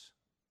hearts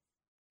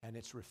and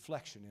its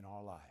reflection in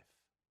our life.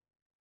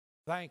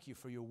 Thank you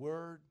for your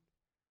word,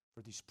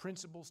 for these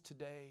principles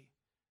today,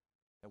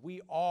 that we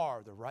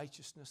are the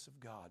righteousness of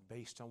God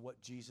based on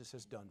what Jesus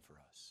has done for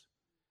us.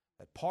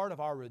 That part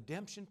of our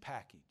redemption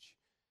package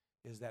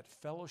is that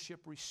fellowship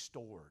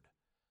restored,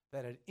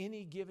 that at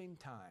any given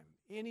time,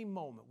 any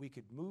moment, we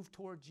could move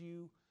towards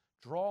you,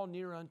 draw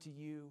near unto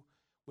you,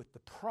 with the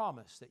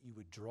promise that you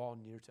would draw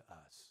near to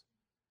us.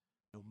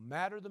 No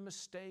matter the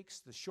mistakes,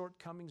 the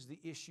shortcomings, the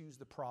issues,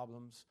 the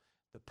problems,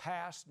 the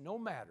past, no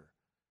matter,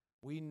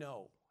 we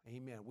know,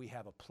 amen, we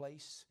have a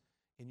place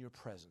in your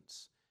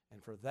presence.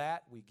 And for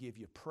that, we give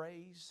you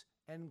praise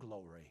and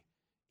glory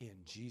in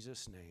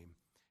Jesus' name.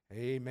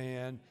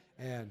 Amen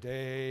and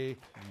amen.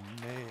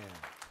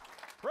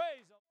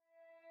 Praise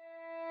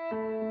the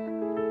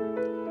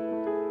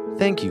Lord.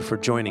 Thank you for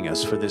joining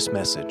us for this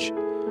message.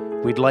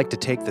 We'd like to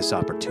take this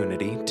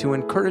opportunity to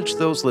encourage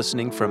those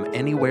listening from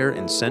anywhere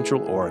in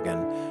Central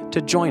Oregon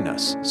to join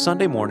us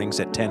Sunday mornings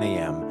at 10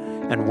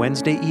 a.m. and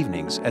Wednesday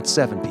evenings at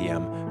 7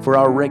 p.m. for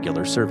our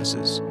regular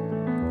services.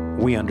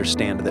 We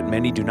understand that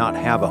many do not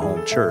have a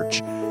home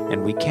church,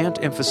 and we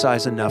can't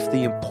emphasize enough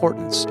the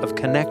importance of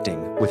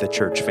connecting with a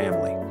church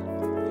family.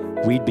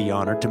 We'd be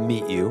honored to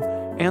meet you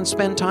and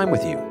spend time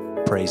with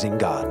you, praising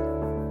God.